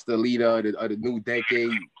 That's the leader of the new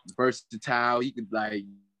decade. Versatile. He could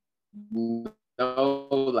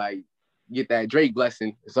get that Drake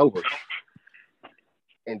blessing. It's over.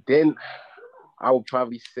 And then I would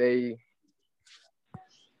probably say,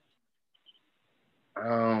 I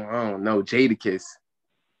don't know, Jadakiss.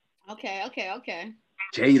 Okay.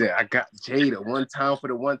 Jada, I got Jada. One time for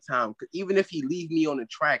the one time. Even if he leave me on the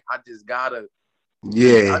track, I just gotta.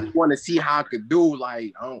 Yeah. I just want to see how I could do.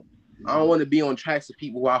 Like, I don't want to be on tracks with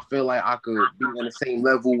people who I feel like I could be on the same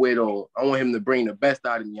level with, or I want him to bring the best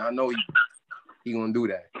out of me. I know he gonna do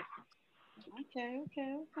that. Okay.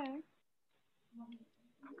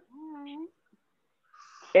 All right.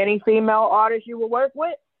 Any female artists you would work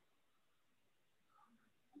with?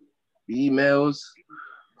 Females,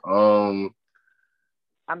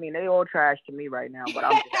 I mean, they all trash to me right now, but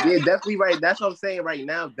I'm just yeah, definitely right. That's what I'm saying right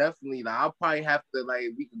now. Definitely, like I'll probably have to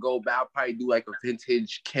we could go back. I'll probably do like a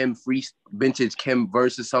vintage Kim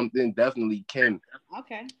verse or something. Definitely Kim.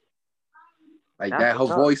 Okay. Like that, her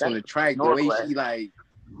voice on the track, the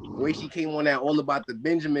way she came on that All About the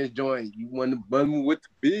Benjamins joint. You want to bun with the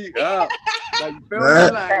big up. Like, you feel me?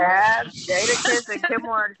 Like, Jada Kiss and Kim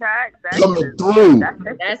on the track. Coming through.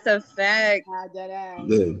 That's a fact.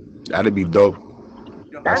 Yeah, that'd be dope.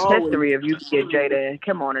 That's history if you could get Jada and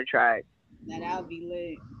Kim on the track. That would be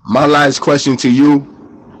lit. My last question to you,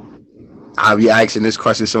 I'll be asking this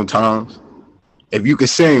question sometimes. If you could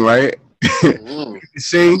sing, right? If you could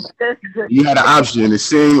sing, you had an option to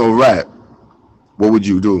sing or rap. What would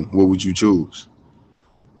you do? What would you choose?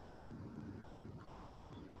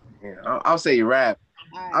 Yeah, I'll say rap.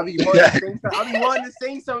 Right. I'll be wanting to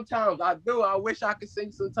sing sometimes. I do. I wish I could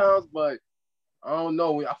sing sometimes, but I don't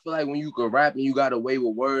know. I feel like when you can rap and you got a way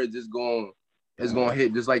with words, it's going to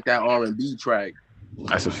hit just like that R&B track.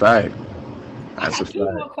 That's a fact. I got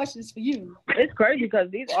two more questions for you. It's crazy because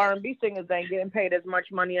these R&B singers ain't getting paid as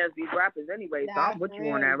much money as these rappers anyway. So I'm with you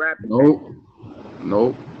on that rap.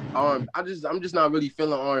 Nope. I'm just not really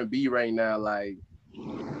feeling R&B right now. Like,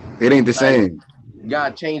 it ain't the same. You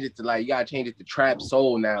gotta change it to trap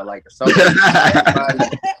soul now, like something.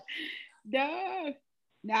 Duh.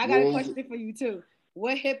 Now I got a question for you too.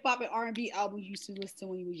 What hip hop and R&B album you used to listen to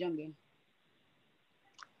when you was younger?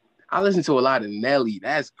 I listen to a lot of Nelly.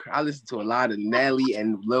 I listen to a lot of Nelly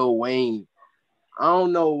and Lil Wayne. I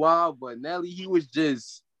don't know why, but Nelly, he was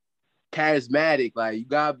just charismatic. Like, you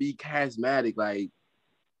gotta be charismatic. Like,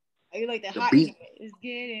 are you like the hot? It's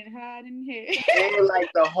getting hot in here. And like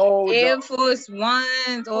the whole Air Force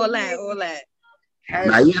Ones, all that.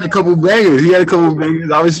 Nah, he had a couple bangers.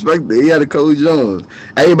 I respect it. He had a couple Jones.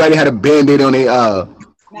 Everybody had a band-aid on their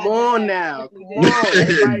Come on now. Come on.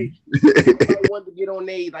 Everybody wanted to get on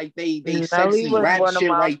they sexy rap shit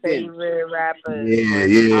right then. Rappers.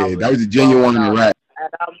 Yeah. That was a genuine one to rap.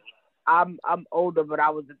 I'm older, but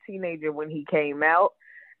I was a teenager when he came out.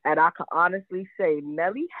 And I can honestly say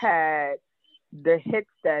Nelly had the hits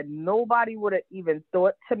that nobody would have even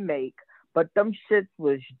thought to make, but them shits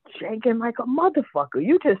was janking like a motherfucker.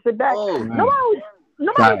 You just sit back.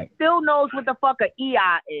 Nobody still knows what the fuck a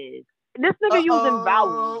EI is. This nigga using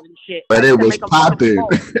vowels and shit. But it was popping.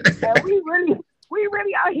 And we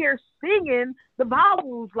really out here singing the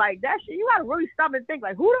vowels like that shit. You gotta really stop and think,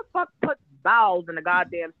 like, who the fuck puts vowels in a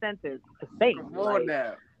goddamn sentence to sing? Come on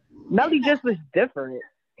now. Nelly just was different.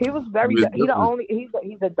 He was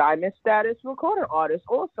he's a diamond status recording artist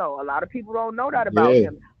also. A lot of people don't know that about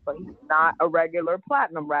him, but he's not a regular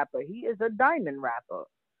platinum rapper. He is a diamond rapper.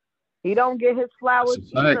 He don't get his flowers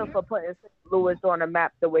either for putting St. Louis on the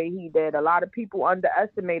map the way he did. A lot of people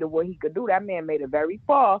underestimated what he could do. That man made it very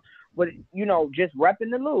far with, just repping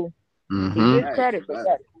the Lou. He gets credit for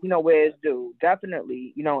that, where it's due.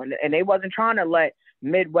 Definitely, and they wasn't trying to let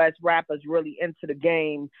Midwest rappers really into the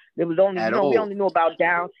game. There was only, we only knew about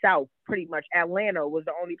down south, pretty much. Atlanta was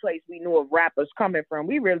the only place we knew of rappers coming from.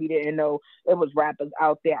 We really didn't know it was rappers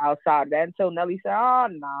out there outside of that until Nelly said,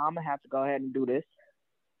 I'm going to have to go ahead and do this.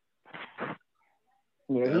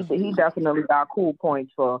 Yeah, he definitely got cool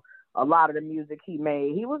points for a lot of the music he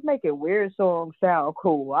made. He was making weird songs sound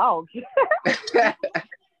cool. I don't care.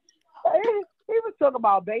 He was talking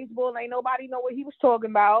about baseball. Ain't nobody know what he was talking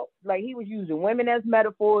about. Like, he was using women as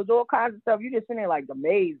metaphors, all kinds of stuff. You just sitting there like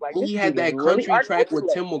amazed. Like, he had that country track with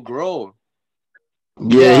Tim McGraw.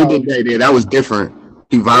 Yeah, he did that. Yeah, that was different.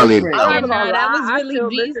 He violated. That was really I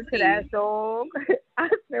listen to that song. I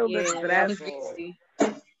still listen to that song.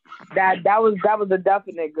 That was a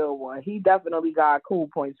definite good one. He definitely got cool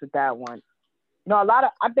points with that one. No,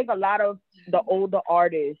 I think a lot of the older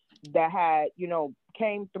artists that had,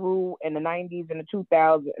 came through in the 90s and the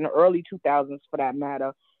 2000s and the early 2000s for that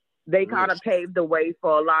matter, they kind of paved the way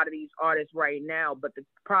for a lot of these artists right now. But the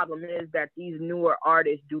problem is that these newer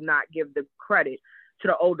artists do not give the credit to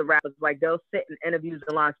the older rappers. Like, they'll sit in interviews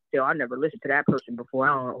and line still, I never listened to that person before.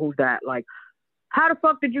 I don't know who's that. Like, how the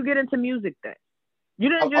fuck did you get into music then? You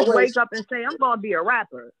didn't just wake up and say, I'm going to be a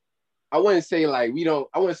rapper. I wouldn't say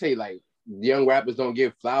young rappers don't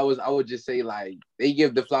give flowers. I would just say, like, they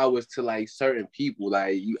give the flowers to, like, certain people.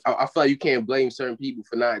 Like, I feel like you can't blame certain people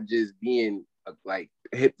for not just being, like,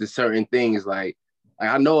 hip to certain things. Like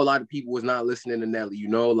I know a lot of people was not listening to Nelly,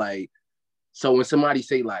 like, so when somebody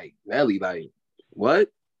say, like, Nelly, like, what?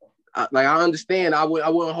 I understand. I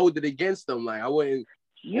wouldn't hold it against them. Like, I wouldn't.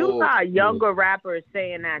 You got younger rappers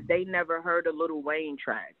saying that they never heard a Lil Wayne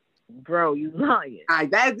track. Bro, you lying.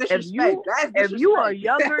 That's disrespect. If you a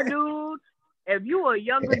younger dude if you were a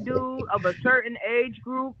younger dude of a certain age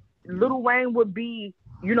group, Lil Wayne would be,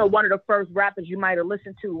 you know, one of the first rappers you might have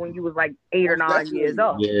listened to when you was like 8 or 9 years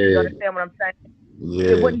old. Yeah. You understand what I'm saying?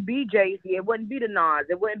 Yeah. It wouldn't be Jay-Z. It wouldn't be the Nas.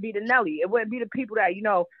 It wouldn't be the Nelly. It wouldn't be the people that, you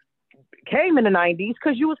know, came in the 90s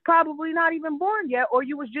because you was probably not even born yet, or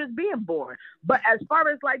you was just being born. But as far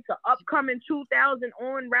as like the upcoming 2000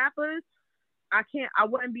 on rappers, I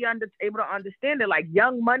wouldn't be able to understand it. Like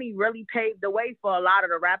Young Money really paved the way for a lot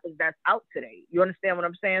of the rappers that's out today. You understand what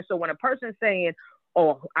I'm saying? So when a person's saying,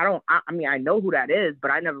 oh, I mean, I know who that is, but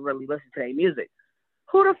I never really listened to their music.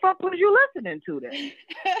 Who the fuck was you listening to then?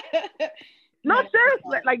 No,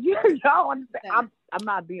 seriously, like y'all understand. I'm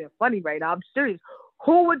not being funny right now. I'm serious.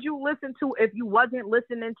 Who would you listen to if you wasn't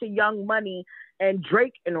listening to Young Money and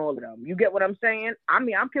Drake and all of them? You get what I'm saying? I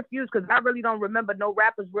mean, I'm confused because I really don't remember no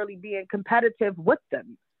rappers really being competitive with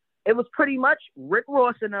them. It was pretty much Rick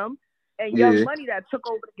Ross and them and Young Money that took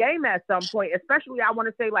over the game at some point, especially I want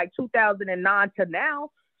to say like 2009 to now.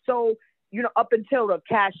 So, you know, up until the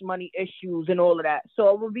Cash Money issues and all of that. So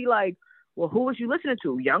it would be like, well, who was you listening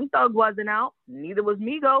to? Young Thug wasn't out. Neither was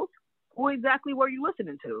Migos. Who exactly were you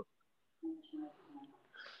listening to?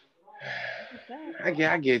 I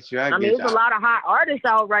get you. I mean, there's a lot of hot artists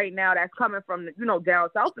out right now that's coming from, you know, down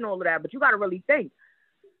south and all of that, but you got to really think.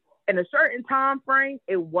 In a certain time frame,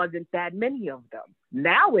 it wasn't that many of them.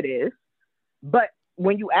 Now it is. But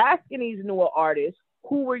when you ask any of these newer artists,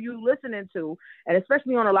 who were you listening to? And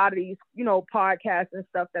especially on a lot of these, you know, podcasts and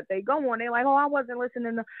stuff that they go on, they're like, oh, I wasn't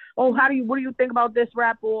listening to, oh, what do you think about this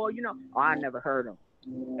rap? Or, you know, oh, I never heard him.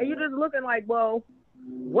 And you're just looking like, well,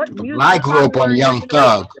 what music? I grew up on Young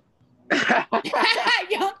Thug.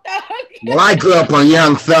 Young Thug. Well, I grew up on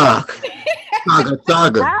Young Thug.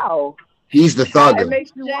 Thugger. How? He's the thugger. It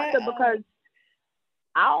makes you wonder because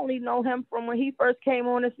I only know him from when he first came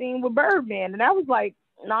on the scene with Birdman, and that was like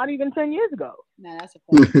not even 10 years ago. Nah, that's a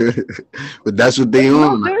point. But that's what they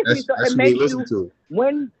own. That's so what they listen to.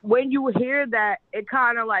 When you hear that, it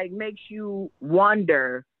kind of like makes you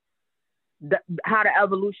wonder how the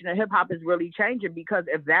evolution of hip hop is really changing, because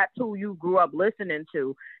if that's who you grew up listening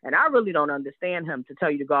to, and I really don't understand him, to tell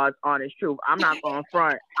you the God's honest truth. I'm not going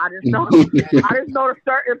front. I just know the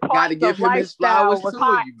certain parts of lifestyle was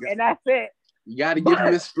hot, and that's it. You got to give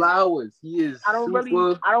him his flowers. He is I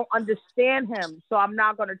don't understand him, so I'm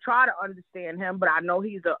not going to try to understand him, but I know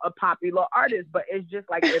he's a popular artist. But it's just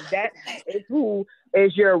like, if that is who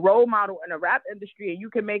is your role model in the rap industry and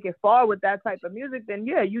you can make it far with that type of music, then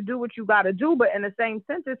yeah, you do what you got to do. But in the same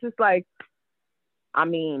sentence, it's like, I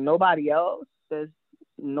mean, nobody else. There's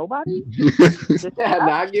nobody.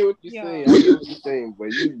 I get what you're saying. I get what you're saying,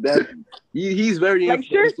 but he's very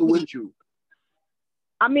influential with you.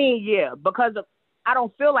 I mean, yeah, I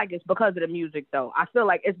don't feel like it's because of the music, though. I feel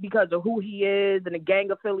like it's because of who he is and the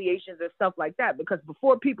gang affiliations and stuff like that. Because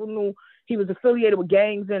before people knew he was affiliated with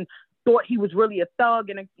gangs and thought he was really a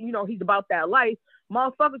thug and, you know, he's about that life,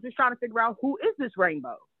 motherfuckers was trying to figure out, who is this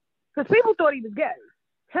Rainbow? Because people thought he was gay.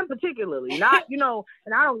 Him particularly. Not, you know,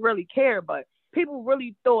 and I don't really care, but people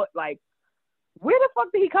really thought, like, where the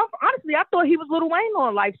fuck did he come from? Honestly, I thought he was Lil Wayne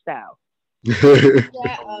on Lifestyle. Before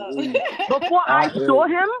I saw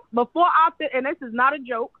him, and this is not a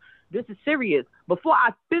joke, this is serious. Before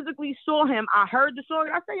I physically saw him, I heard the song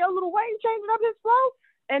and I said, yo, Lil Wayne changing up his flow.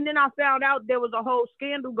 And then I found out there was a whole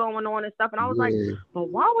scandal going on and stuff. And I was like, but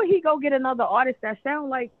why would he go get another artist that sound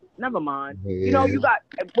like, never mind. You know,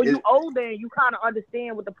 when you older and you kind of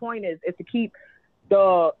understand what the point is to keep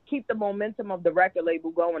the momentum of the record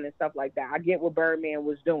label going and stuff like that. I get what Birdman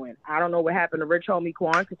was doing. I don't know what happened to Rich Homie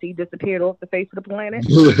Quan because he disappeared off the face of the planet.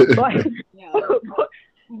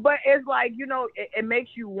 But it's like, you know, it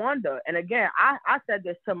makes you wonder. And again, I said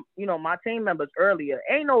this to, you know, my team members earlier.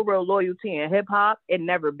 Ain't no real loyalty in hip hop. It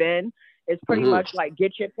never been. It's pretty much like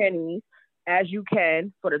get your pennies as you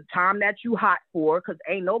can for the time that you hot for, because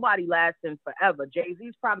ain't nobody lasting forever.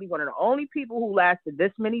 Jay-Z's probably one of the only people who lasted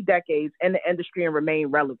this many decades in the industry and remain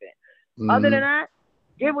relevant. Other than that,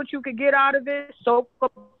 get what you could get out of it. Soak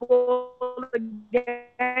up all the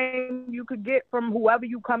game you could get from whoever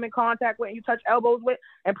you come in contact with and you touch elbows with,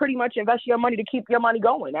 and pretty much invest your money to keep your money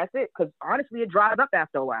going. That's it. Because honestly, it dries up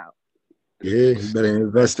after a while. Yeah, you better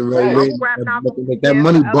invest the right way. Make that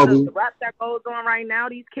money bubble. The rap that goes on right now,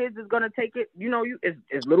 these kids is gonna take it. You know,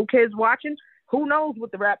 is little kids watching. Who knows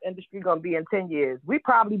what the rap industry gonna be in 10 years? We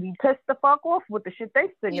probably be pissed the fuck off with the shit they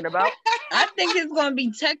singing about. I think it's gonna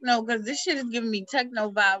be techno, because this shit is giving me techno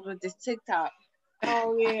vibes with this TikTok.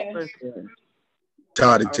 Oh yeah.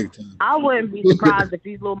 Tired of TikTok. I wouldn't be surprised if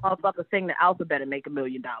these little motherfuckers sing the alphabet and make $1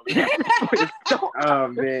 million. Oh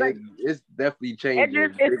man, it's definitely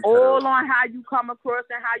changing. It's all on how you come across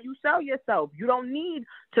and how you sell yourself. You don't need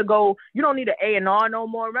to go. You don't need an A&R no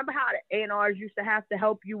more. Remember how the A&Rs used to have to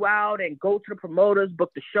help you out and go to the promoters,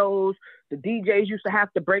 book the shows. The DJs used to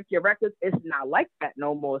have to break your records. It's not like that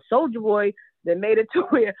no more. Soulja Boy, they made it to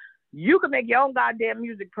where you can make your own goddamn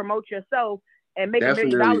music, promote yourself, and make $1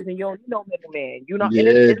 million, and you don't need no middleman. You know, and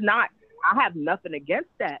it's not. I have nothing against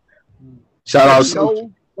that. Shout out Soulja.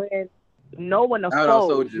 Know when to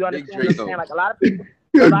fold. You understand what I'm saying? Like a lot of people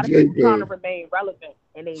trying to remain relevant,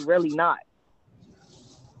 and they really not.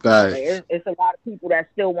 Right. Like, it's a lot of people that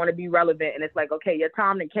still want to be relevant, and it's like, okay, your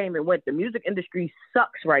time that came and went. The music industry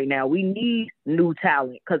sucks right now. We need new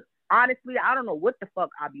talent, because honestly, I don't know what the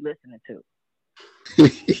fuck I'll be listening to.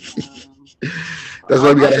 That's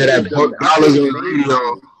why we gotta have that Book Dollaz on the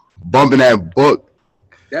radio, bumping that book.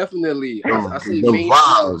 Definitely. I see the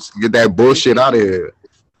vibes. Get that bullshit out of here.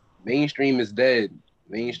 Mainstream is dead.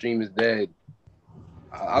 Mainstream is dead.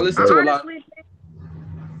 I listen to a lot.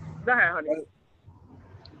 Go ahead, honey.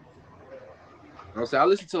 I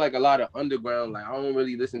listen to like a lot of underground. Like I don't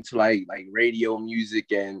really listen to like radio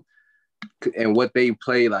music and what they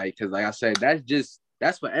play. Like, cause like I said,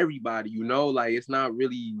 that's for everybody. You know, like it's not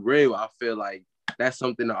really real. I feel like that's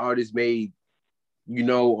something the artist made, you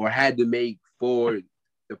know, or had to make for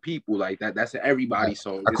the people. Like that's an everybody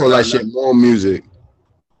song. I call that shit more music.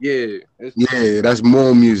 Yeah. Yeah, that's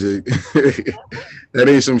more music. That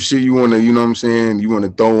ain't some shit you want to, you know what I'm saying, you want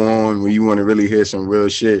to throw on when you want to really hear some real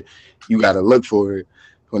shit. You got to look for it.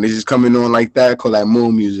 When it's just coming on like that, I call that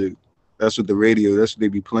more music. That's what the radio, that's what they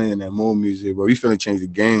be playing, that more music. But we finna change the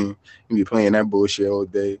game. You be playing that bullshit all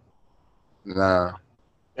day. Nah.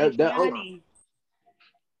 Kiani,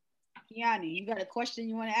 you got a question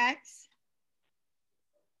you want to ask?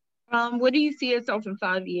 What do you see yourself in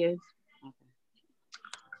 5 years?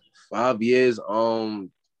 5 years,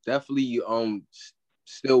 definitely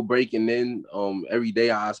still breaking in. Every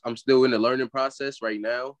day I'm still in the learning process right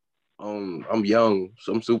now. I'm young,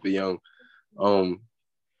 so I'm super young.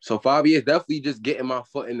 So 5 years, definitely just getting my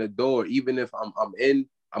foot in the door. Even if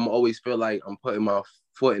I'm always feel like I'm putting my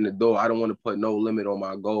foot in the door. I don't want to put no limit on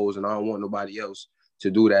my goals, and I don't want nobody else to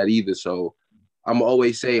do that either. So I'm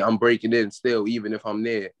always say I'm breaking in still, even if I'm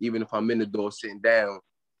there, even if I'm in the door sitting down,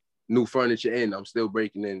 new furniture in, I'm still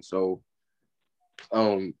breaking in. So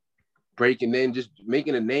breaking in, just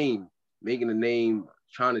making a name,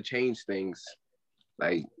 trying to change things.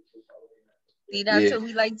 Like, see, that's what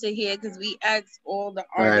we like to hear, because we ask all the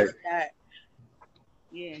artists that.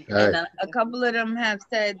 Yeah, and a couple of them have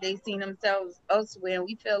said they've seen themselves elsewhere, and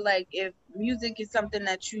we feel like if music is something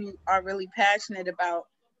that you are really passionate about,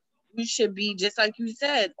 you should be, just like you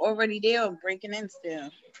said, already there, breaking in still.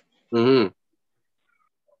 Mm-hmm.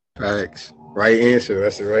 Facts. Right answer.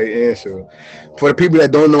 That's the right answer. For the people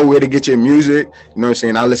that don't know where to get your music, you know what I'm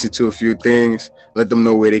saying, I listen to a few things. Let them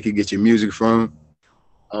know where they can get your music from.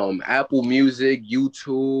 Apple Music,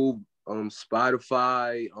 YouTube,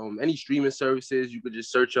 Spotify, any streaming services. You could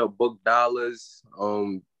just search up Book Dollaz,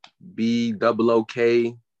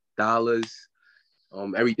 BOOK Dollaz.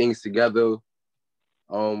 Everything's together.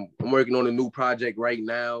 I'm working on a new project right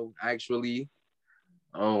now, actually.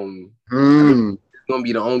 It's gonna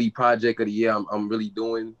be the only project of the year I'm really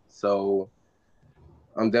doing. So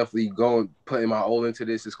I'm definitely putting my all into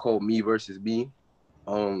this. It's called Me versus Me.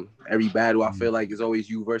 Every battle I feel like is always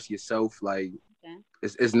you versus yourself. Like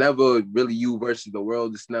it's never really you versus the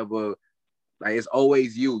world. It's never like, it's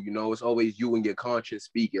always you, you know, it's always you and your conscience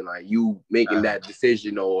speaking, like you making that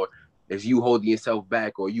decision, or it's you holding yourself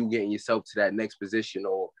back, or you getting yourself to that next position,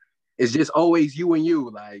 or it's just always you and you,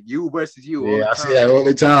 like you versus you. Yeah, I say that all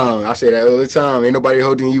the time. Ain't nobody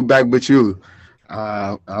holding you back but you.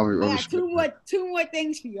 I got two more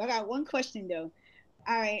things for you. I got one question though.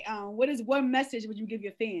 All right. What is one message would you give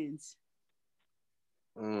your fans?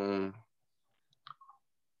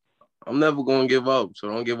 I'm never gonna give up, so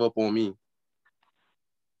don't give up on me.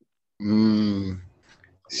 I'm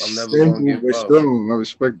never gonna give up. Strong. I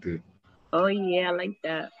respect it. Oh yeah, I like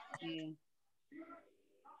that. Yeah.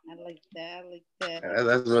 I like that.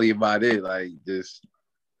 That's really about it. Like, just.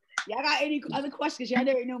 Y'all got any other questions? Y'all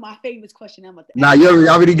already know my famous question. I'm about to. Nah, you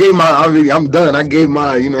already gave mine. I'm done. I gave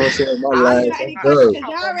mine. You know what I'm saying? Y'all already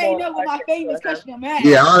know what my famous question I'm at.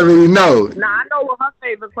 Yeah, I already know. Nah, I know what her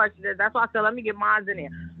favorite question is. That's why I said let me get mine in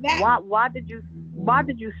there. Why did you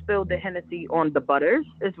spill the Hennessy on the butters?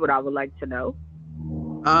 Is what I would like to know.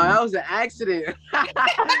 That was an accident. I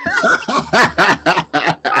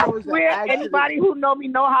swear, anybody who know me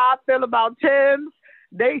know how I feel about Tim's.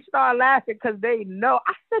 they start laughing because they know.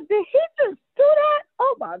 I said, did he just do that?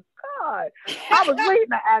 Oh my God. I was waiting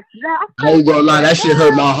to ask that. I ain't gonna lie, that shit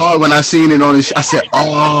hurt my heart when I seen it on the I said,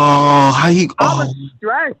 oh, how he I was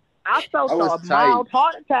stressed. I felt I was a mild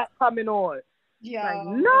heart attack coming on. Yeah. Like,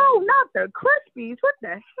 no, not the Krispies. What the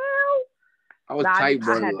hell? I was tight,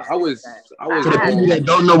 bro. I was For the people that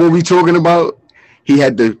don't know what we talking about, he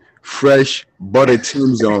had the fresh butter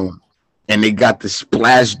Tim's on, and they got the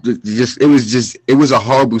splash. It was a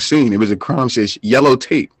horrible scene. It was a crime scene. Yellow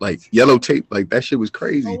tape, like that shit was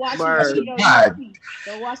crazy. Go watch the video. God.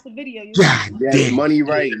 Go watch the video. God damn. Money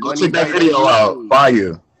right. Go check that video out.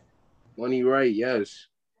 Fire. Money right. Yes,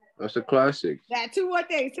 that's a classic. That two what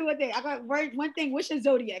day. I got one thing. What's your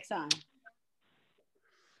zodiac sign?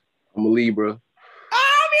 I'm a Libra.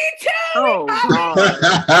 Oh, me too. Oh,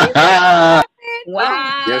 God.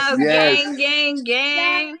 Wow. Yes.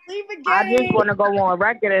 Gang. I just want to go on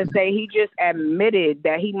record and say he just admitted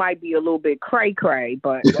that he might be a little bit cray-cray,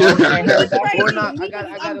 but I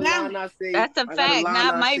got a line I say. That's a fact.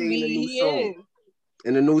 Not might be. He is.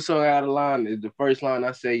 In the new song, I got a line. Is the first line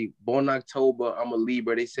I say, "Born October, I'm a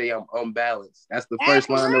Libra." They say I'm unbalanced. That's the first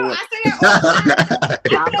line. I say that all the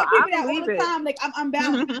time. I tell people that all the time. Like I'm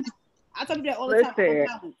unbalanced. I tell people that all the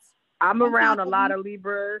time. I'm around a lot of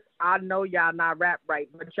Libras. I know y'all not rap right,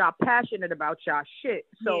 but y'all passionate about y'all shit.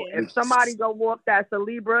 So if somebody go walk that's a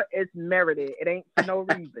Libra, it's merited. It ain't for no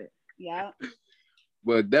reason. Yeah.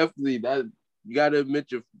 But definitely that you gotta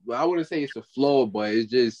admit I wouldn't say it's a flaw, but it's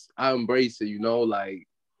just I embrace it, like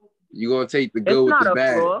you're gonna take the good with the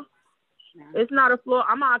bad. Flaw. It's not a flaw.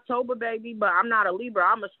 I'm an October baby, but I'm not a Libra.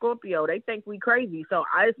 I'm a Scorpio. They think we crazy. So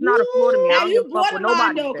it's not a flaw to me. I don't give a fuck with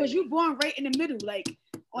nobody. Because you born right in the middle. Like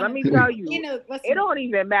let me tell you, it don't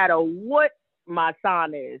even matter what my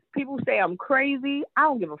sign is. People say I'm crazy. I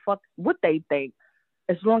don't give a fuck what they think,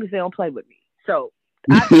 as long as they don't play with me. So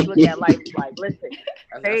I just look at life like, listen,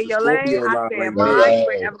 stay in your lane. I stay in mine. You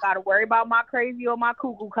ain't never got to worry about my crazy or my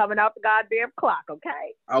cuckoo coming out the goddamn clock,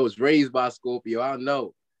 okay? I was raised by Scorpio. I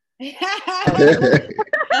know. God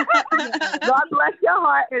bless your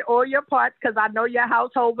heart and all your parts, because I know your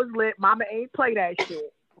household was lit. Mama ain't play that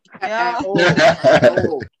shit. At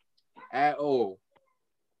all.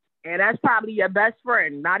 And that's probably your best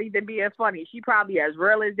friend, not even being funny. She probably as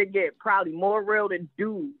real as they get, probably more real than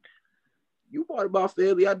dudes. You part of my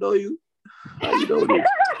family, I know you. How you know this?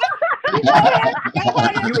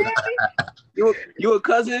 you a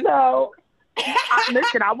cousin? No.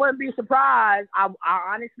 Listen, I wouldn't be surprised. I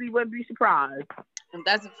honestly wouldn't be surprised.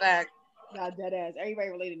 That's a fact. God, dead ass. Everybody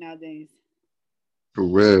related nowadays. For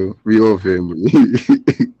real. We all family.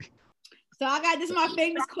 So this is my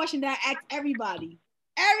famous question that I ask everybody.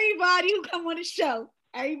 Everybody who come on the show.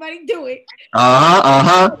 Everybody do it.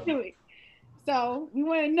 Do it. So we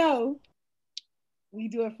want to know, we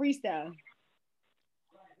do a freestyle.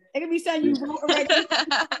 It can be something you wrote already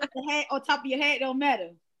the head, on top of your head, don't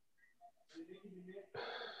matter.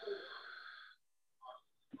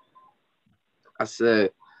 I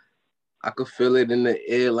said, I could feel it in the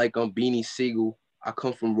air like I'm Beanie Siegel. I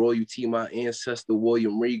come from royalty, my ancestor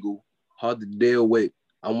William Regal. Hard to deal with,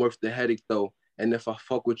 I'm worth the headache though. And if I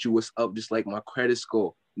fuck with you, it's up just like my credit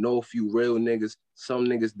score. Know a few real niggas, some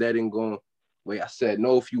niggas dead and gone. Wait, I said,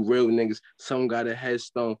 know a few real niggas, some got a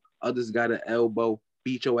headstone, others got an elbow.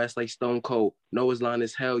 Beat your ass like Stone Cold. Noah's line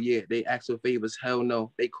is hell yeah. They ask for favors, hell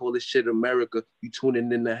no. They call this shit America. You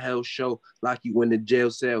tuning in the hell show. Lock you in the jail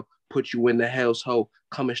cell. Put you in the hell's hole.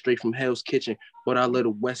 Coming straight from Hell's Kitchen. But I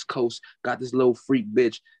little West Coast. Got this little freak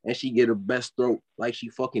bitch. And she get her best throat. Like she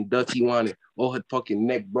fucking Dutty wanted. Or her fucking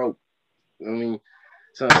neck broke. I mean,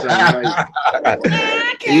 something like...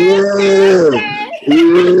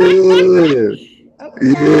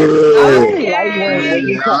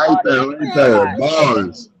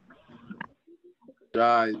 Bars.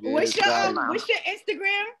 What's your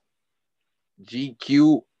Instagram?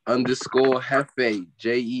 GQ_Jefe,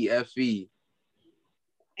 JEFE.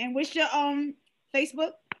 And what's your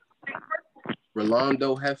Facebook?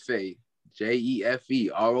 Rolando Jefe, JEFE,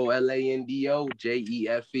 ROLANDO,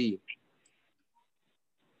 JEFE.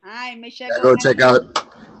 All right, make sure go check out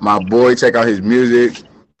my boy. Check out his music.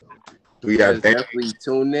 We got definitely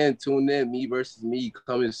tune in. Me versus me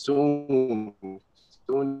coming soon.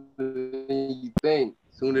 Sooner than you think.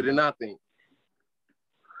 Sooner than I think.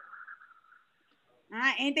 All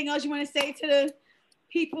right. Anything else you want to say to the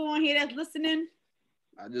people on here that's listening?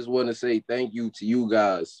 I just want to say thank you to you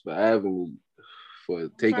guys for having me, for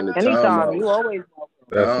taking the time. Anytime. You always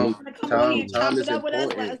welcome. Come on here and chop it up with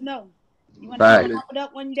us. Let us know. You want to chop it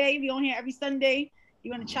up one day? We on here every Sunday. You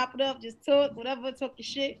want to chop it up? Just talk, whatever. Talk your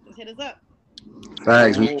shit. Just hit us up.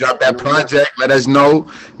 Thanks. When you drop that project, let us know.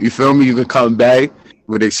 You feel me? You can come back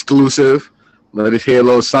with exclusive. Let us hear a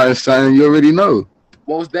little something. You already know.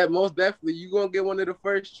 Most definitely. You gonna get one of the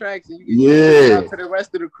first tracks, and you can Yeah. to the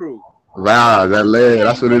rest of the crew. Wow,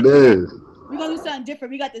 that's what it is. We're gonna do something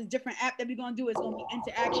different. We got this different app that we're gonna do. It's gonna be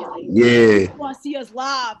interaction. Like, Yeah. you're gonna see us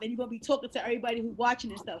live, and you're gonna be talking to everybody who's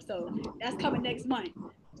watching and stuff. So that's coming next month.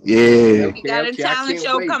 Yeah. We got a talent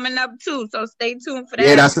show coming up too, so stay tuned for that.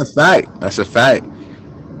 Yeah, that's a fact. That's a fact.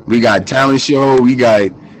 We got talent show. We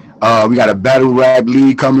got a battle rap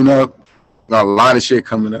league coming up. Got a lot of shit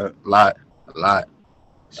coming up. A lot.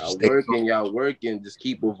 Y'all working. Just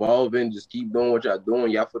keep evolving. Just keep doing what y'all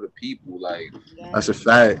doing. Y'all for the people. Like, that's a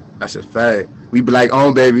fact. We be like,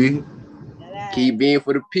 oh baby. Keep being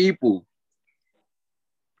for the people.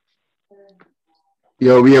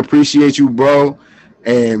 Yo, we appreciate you, bro.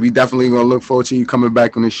 And we definitely gonna look forward to you coming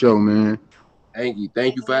back on the show, man. Thank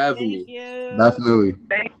you for having me. Definitely.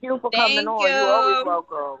 Thank you for coming on. You always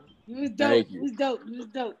welcome. You was dope. You was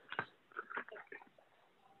dope.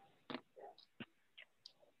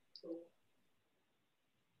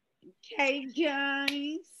 Okay,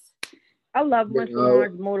 guys. I love when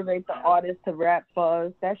Solange motivate the artists to rap for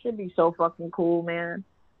us. That should be so fucking cool, man.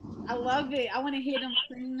 I love it. I want to hear them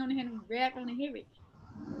sing. I want to hear them rap. I want to hear it.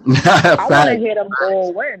 I want to hear them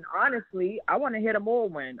all win. Honestly, I want to hear them all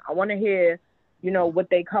win. I want to hear, what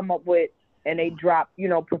they come up with and they drop,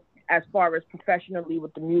 as far as professionally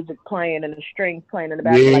with the music playing and the strings playing in the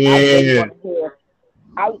back. Yeah. Like, I really want to hear.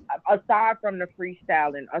 Aside from the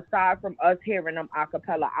freestyling, aside from us hearing them a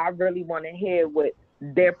cappella, I really want to hear what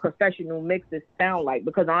their professional mixes sound like,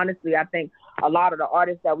 because honestly, I think a lot of the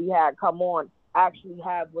artists that we had come on actually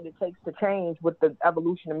have what it takes to change what the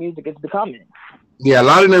evolution of music is becoming. Yeah, a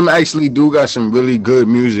lot of them actually do got some really good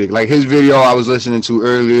music. Like his video I was listening to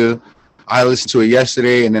earlier, I listened to it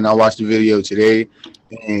yesterday, and then I watched the video today,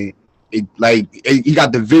 and he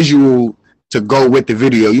got the visual to go with the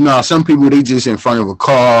video. You know how some people, they just in front of a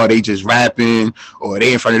car, they just rapping, or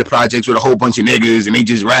they in front of the projects with a whole bunch of niggas and they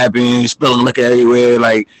just rapping, spilling liquor everywhere.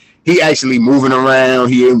 Like, he actually moving around,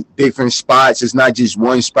 he in different spots. It's not just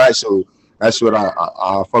one spot. So that's what I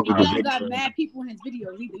fuck with the video. Got mad people in his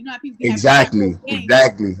videos either. You know how people exactly.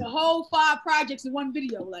 The whole 5 projects in one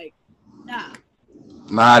video. Like,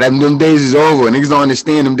 nah, them days is over. Niggas don't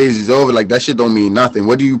understand them days is over. Like, that shit don't mean nothing.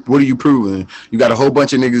 What are you proving? You got a whole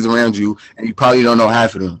bunch of niggas around you, and you probably don't know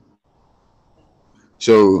half of them.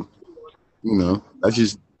 So, that's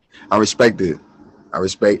just, I respect it. I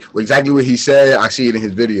respect exactly what he said. I see it in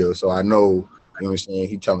his video, so I know, you know what I'm saying,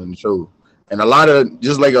 he telling the truth. And a lot of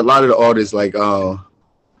the artists, like,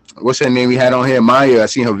 what's her name we had on here? Maya. I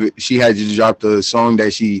seen her. She had just dropped a song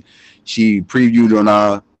that she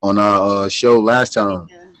previewed on our show last time.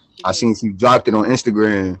 I seen she dropped it on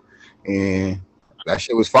Instagram, and that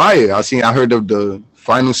shit was fire. I heard of the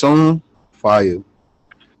final song, fire.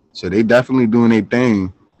 So they definitely doing their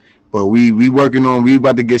thing. But we working on. We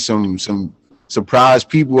about to get some surprise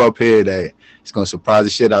people up here that it's gonna surprise the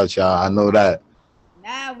shit out y'all. I know that.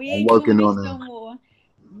 Nah, we ain't working on it no more.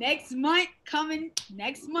 Next month,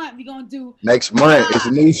 we're gonna do. Next month, it's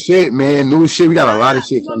new shit, man. New shit. We got a lot of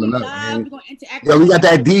shit coming up, man. Yo, we got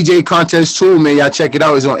that DJ contest too, man. Y'all check it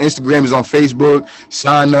out. It's on Instagram. It's on Facebook.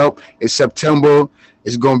 Sign up. It's September.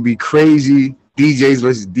 It's gonna be crazy. DJs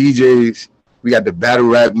versus DJs. We got the Battle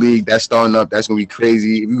Rap League that's starting up. That's gonna be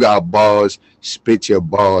crazy. If you got balls, spit your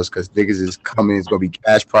balls, cause niggas is coming. It's gonna be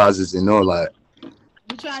cash prizes and all that.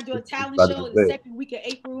 We're trying to do a talent show the second week of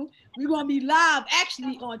April. We're going to be live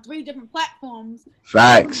actually on 3 different platforms.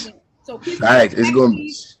 Facts. So people it's going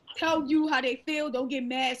to tell you how they feel. Don't get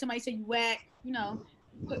mad. Somebody say you whack.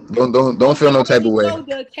 Don't feel no type of way.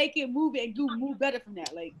 To take it, move it, and move better from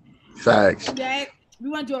that. Like, facts. We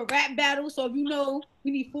want to do a rap battle. So if we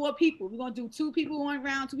need 4 people. We're going to do 2 people one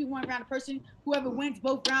round, 2 people one round. The person, whoever wins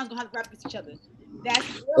both rounds, going to have to rap against each other.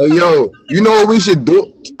 Yo, you know what we should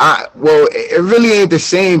do? Well, it really ain't the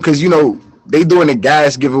same because they doing the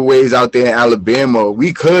gas giveaways out there in Alabama.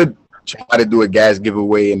 We could try to do a gas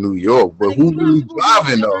giveaway in New York, but who really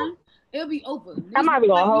driving though? It'll be over. I might be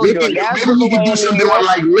gonna hold you. Maybe we could do something on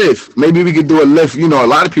like Lyft. Maybe we could do a Lyft. A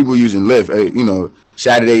lot of people using Lyft.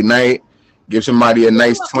 Saturday night, give somebody a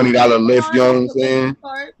nice $20 Lyft. You know what I'm saying?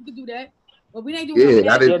 We could do that. But we ain't doing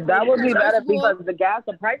that would be better because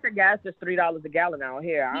the price of gas is $3 a gallon out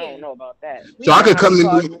here. I don't know about that. So I could come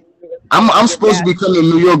to. I'm supposed to be coming to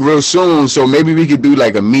New York real soon, so maybe we could do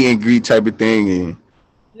like a meet and greet type of thing, and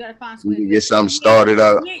we gotta find we can get something started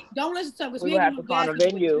up. Don't listen to us. We have to find a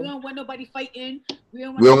venue. We don't want nobody fighting. We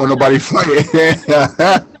don't want nobody fighting.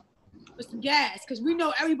 gas because we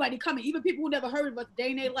know everybody coming. Even people who never heard of us a day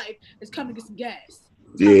in their life is coming to get some gas.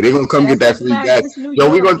 Yeah, they gonna come get that free gas.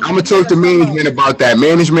 Yo, I'm gonna talk to management about that.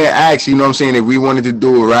 Management asked, you know what I'm saying, if we wanted to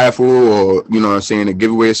do a raffle or, you know what I'm saying, a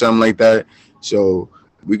giveaway or something like that. So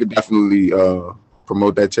we could definitely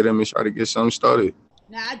promote that to them and try to get something started.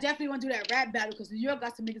 Now I definitely want to do that rap battle because New York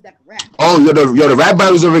got some niggas that can rap. Oh, the rap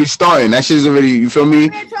battle's already starting. That shit's already, you feel me? We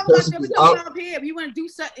talking about up here. If you want to do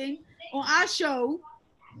something on our show,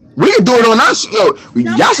 we can do it on us. Yo,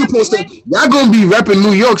 y'all supposed to. Y'all gonna be repping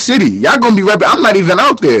New York City. Y'all gonna be repping. I'm not even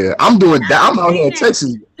out there. I'm doing that. I'm out here in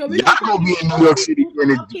Texas. So y'all gonna be in New York City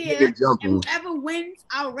and jumping. Whoever wins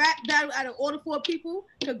our rap battle out of all the 4 people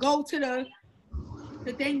to go to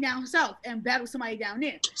the thing down south and battle somebody down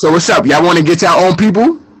there. So what's up? Y'all want to get y'all own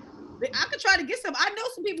people? I could try to get some. I know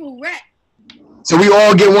some people who rap. So we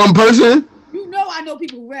all get one person? You know I know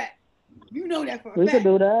people who rap. You know that for a fact. We could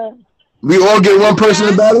do that. We all get one person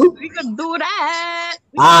to battle? We could do that.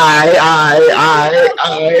 All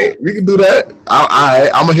right. We can do that. All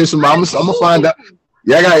right. I'm gonna hit somebody. I'm gonna find out.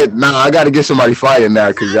 Yeah, I gotta get somebody fired now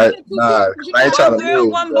because I ain't trying to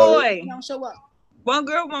lose. One boy. Don't show up. One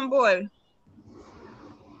girl, one boy.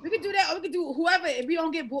 We could do that, or we could do whoever. If we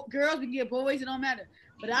don't get girls, we can get boys. It don't matter.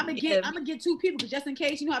 But I'm gonna get 2 people, just in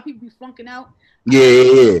case. You know how people be flunking out.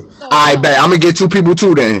 Yeah. So, all right, bet. I'm gonna get 2 people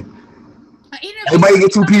too then. Everybody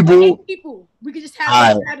get 2 people. We could just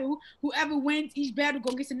have a battle. Whoever wins each battle,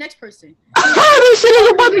 go get the next person. This shit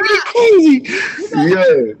is about to get crazy.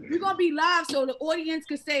 We're gonna be live, so the audience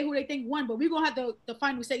could say who they think won, but we're gonna have the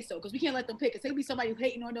final say so because we can't let them pick. It's gonna be somebody who's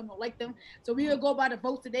hating on them or like them. So we'll go by the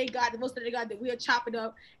votes that they got, that we'll chop it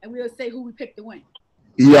up and we'll say who we picked to win.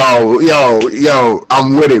 Yo,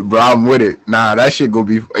 I'm with it, bro. I'm with it. Nah, that shit gonna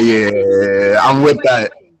be I'm with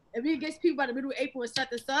that. If we get people by the middle of April and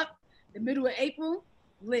set this up, the middle of April,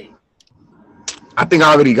 lit. I think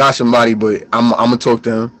I already got somebody, but I'm gonna talk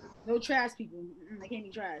to him. No trash people. They can't be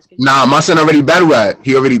trash. Nah, my son already battle rap.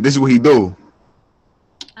 This is what he do.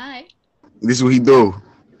 Alright. This is what he do.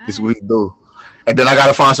 This is what he do. And then I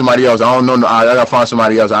gotta find somebody else. I don't know. I gotta find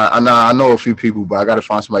somebody else. I know a few people, but I gotta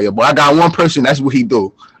find somebody else. But I got one person. That's what he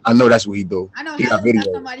do. I know that's what he do. I know Helen got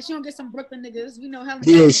somebody. She don't get some Brooklyn niggas. We know Helen.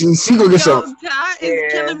 Yeah, she gonna get some. Ty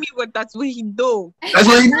is killing me with that's what he do. That's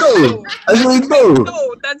what he do. That's what he do.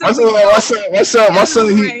 My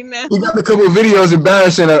son, he got a couple of videos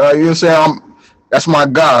embarrassing. You know what I'm saying? That's my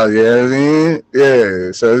guy. Yeah, I mean,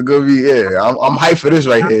 yeah. So it's gonna be I'm hyped for this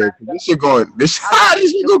right here. This shit gonna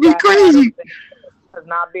be crazy.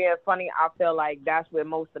 Not being funny, I feel like that's where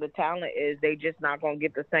most of the talent is. They just not gonna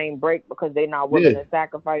get the same break because they're not willing to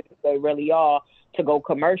sacrifice what they really are to go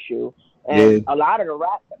commercial. And a lot of the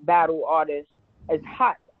rap battle artists is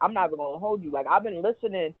hot. I'm not even gonna hold you. Like I've been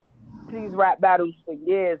listening to these rap battles for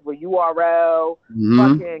years with URL,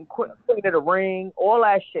 fucking Queen of the Ring, all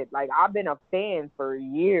that shit. Like I've been a fan for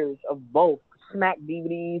years of both Smack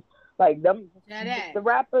DVDs. Like them, the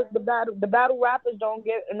rappers, the battle rappers don't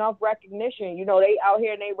get enough recognition. You know, they out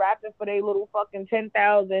here and they rapping for their little fucking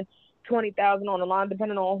 10,000, 20,000 on the line,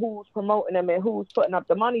 depending on who's promoting them and who's putting up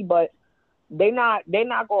the money. But they not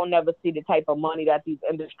gonna never see the type of money that these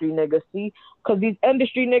industry niggas see, because these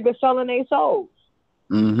industry niggas selling their souls.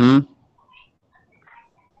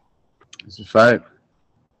 It's a fact.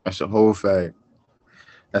 That's a whole fact.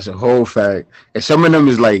 That's a whole fact. And some of them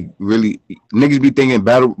is like really niggas be thinking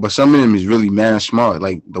battle, but some of them is really man smart.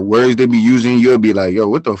 Like the words they be using, you'll be like, yo,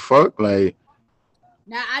 what the fuck? Like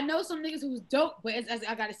now I know some niggas who's dope, but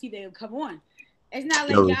I gotta see them come on. It's not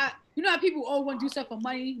like y'all, you know how people always want to do stuff for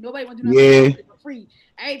money. Nobody want to do nothing for free.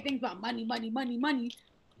 Everything's about money.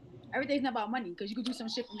 Everything's not about money because you could do some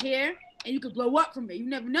shit from here and you could blow up from it. You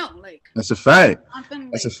never know. Like that's a fact.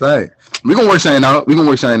 That's a fact. We gonna work something out. We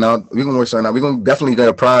gonna definitely get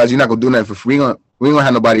a prize. You're not gonna do nothing for free. We ain't gonna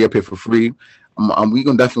have nobody up here for free. We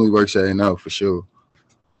gonna definitely work something out for sure.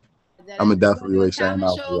 I'm gonna definitely work something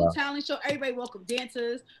out. Talent show. Everybody welcome.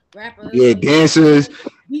 Dancers, rappers. Yeah, dancers.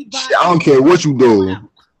 Shit, I don't care what you do.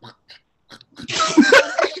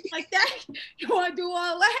 Like that. You wanna do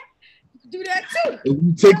all that? Do that too. If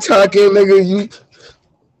you TikToking, nigga, you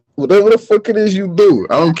whatever the fuck it is you do.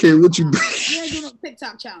 I don't care what you do. You ain't doing no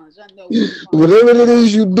TikTok challenge. I know. Whatever it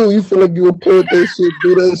is you do, you feel like you a part that shit.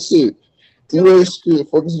 Do that shit. Do that shit.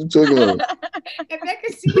 Fuck is you talking about? If they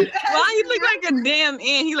can see it. Why you look like a damn ant?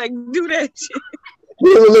 He like do that shit.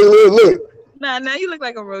 Look. Nah, now you look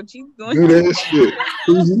like a roach. You doing do that shit.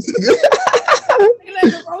 He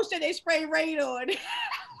like a roach that they spray rain on.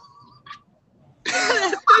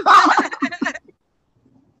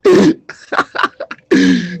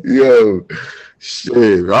 Yo,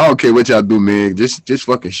 Shit, I don't care what y'all do, man. Just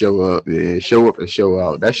fucking show up, man. Show up and show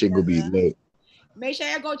out. That shit gonna be lit. Make sure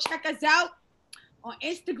y'all go check us out on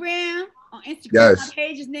Instagram. On Instagram, Yes. my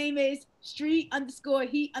page's name is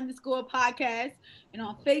Street_Heat_podcast. And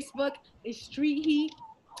on Facebook, it's Street Heat.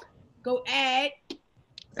 Go add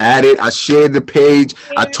it. I shared the page.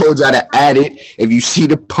 I told y'all to add it. If you see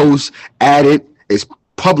the post, add it. It's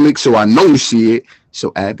public, so I know you see it.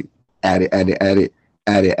 So add it. Add it.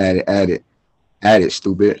 Add it,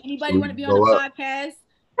 stupid. Anybody want to be on the podcast?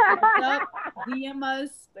 Up, DM us,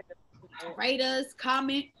 write us,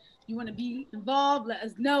 comment. You want to be involved? Let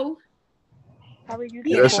us know.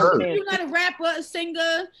 Yes, sir. If you're not a rapper, a singer,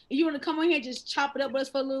 and you want to come on here, just chop it up with us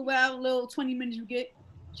for a little while, a little 20 minutes you get.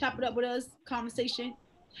 Chop it up with us, conversation.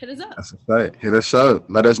 Hit us up. That's a fact. Hit us up.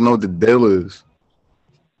 Let us know what the deal is.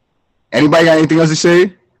 Anybody got anything else to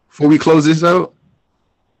say before we close this out?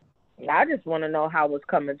 I just want to know how it's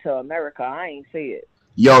coming to America. I ain't see it.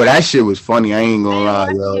 Yo, that shit was funny. I ain't gonna lie,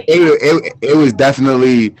 yo. It was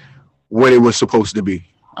definitely what it was supposed to be.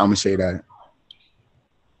 I'm gonna say that.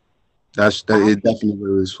 It definitely what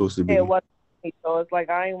it was supposed to be. It wasn't, so it's like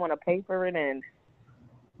I ain't want to pay for it and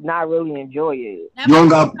not really enjoy it. You don't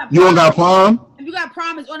got Prime? If you got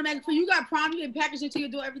Prime, it's automatic for you. Got Prime, you get packaged into your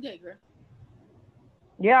door every day, girl.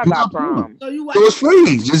 Yeah, I got Prime. So it's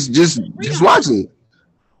free. Just watch it.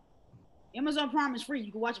 Amazon Prime is free. You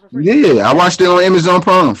can watch it for free. Yeah, I watched it on Amazon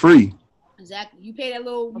Prime, free. Exactly. You pay that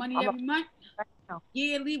little money every month,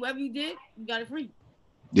 yearly, whatever you did, you got it free.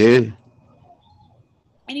 Yeah.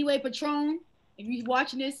 Anyway, Patron, if you're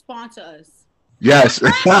watching this, sponsor us. Yes.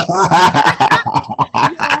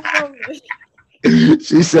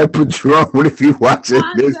 She said, Patron, what if you watching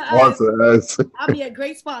this? Sponsor us. I'll be a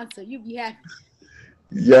great sponsor. You'll be happy.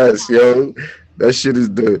 Yes, yo. That shit is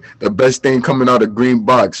the best thing coming out of Green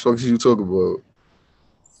Box. What you talking about?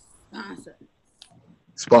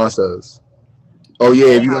 Sponsor us. Oh,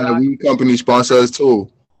 yeah, if you got a weed company, sponsor us too.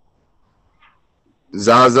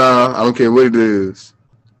 Zaza, I don't care what it is.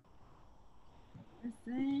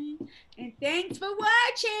 And thanks for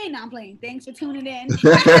watching. I'm playing. Thanks for tuning in. Who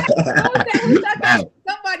said that?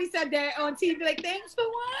 Somebody said that on TV. Like, thanks for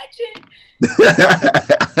watching.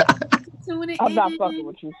 I'm not fucking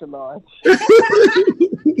with you, Solange.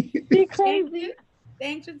 Thanks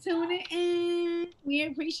for tuning in. We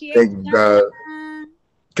appreciate it. Thank you, God.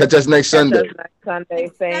 Catch us next Sunday.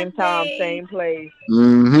 Same time, same place.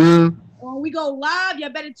 Mm-hmm. When we go live,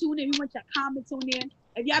 y'all better tune in. We want your comments on there.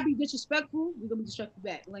 If y'all be disrespectful, we're gonna be disrespectful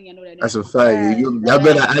back. Let y'all know that. That's a fact. Y'all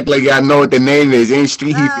better act like y'all know what the name is. Ain't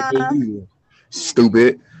Street Heat for no reason.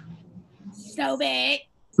 Stupid. So bad.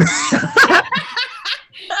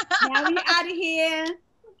 Now we out of here.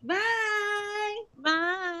 Bye.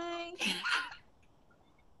 Bye.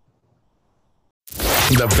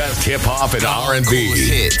 The best hip hop and R&B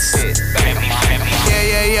hits.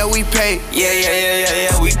 Yeah, we pay.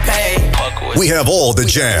 Yeah, we pay. We have all the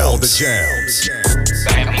jams.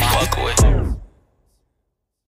 Fuck with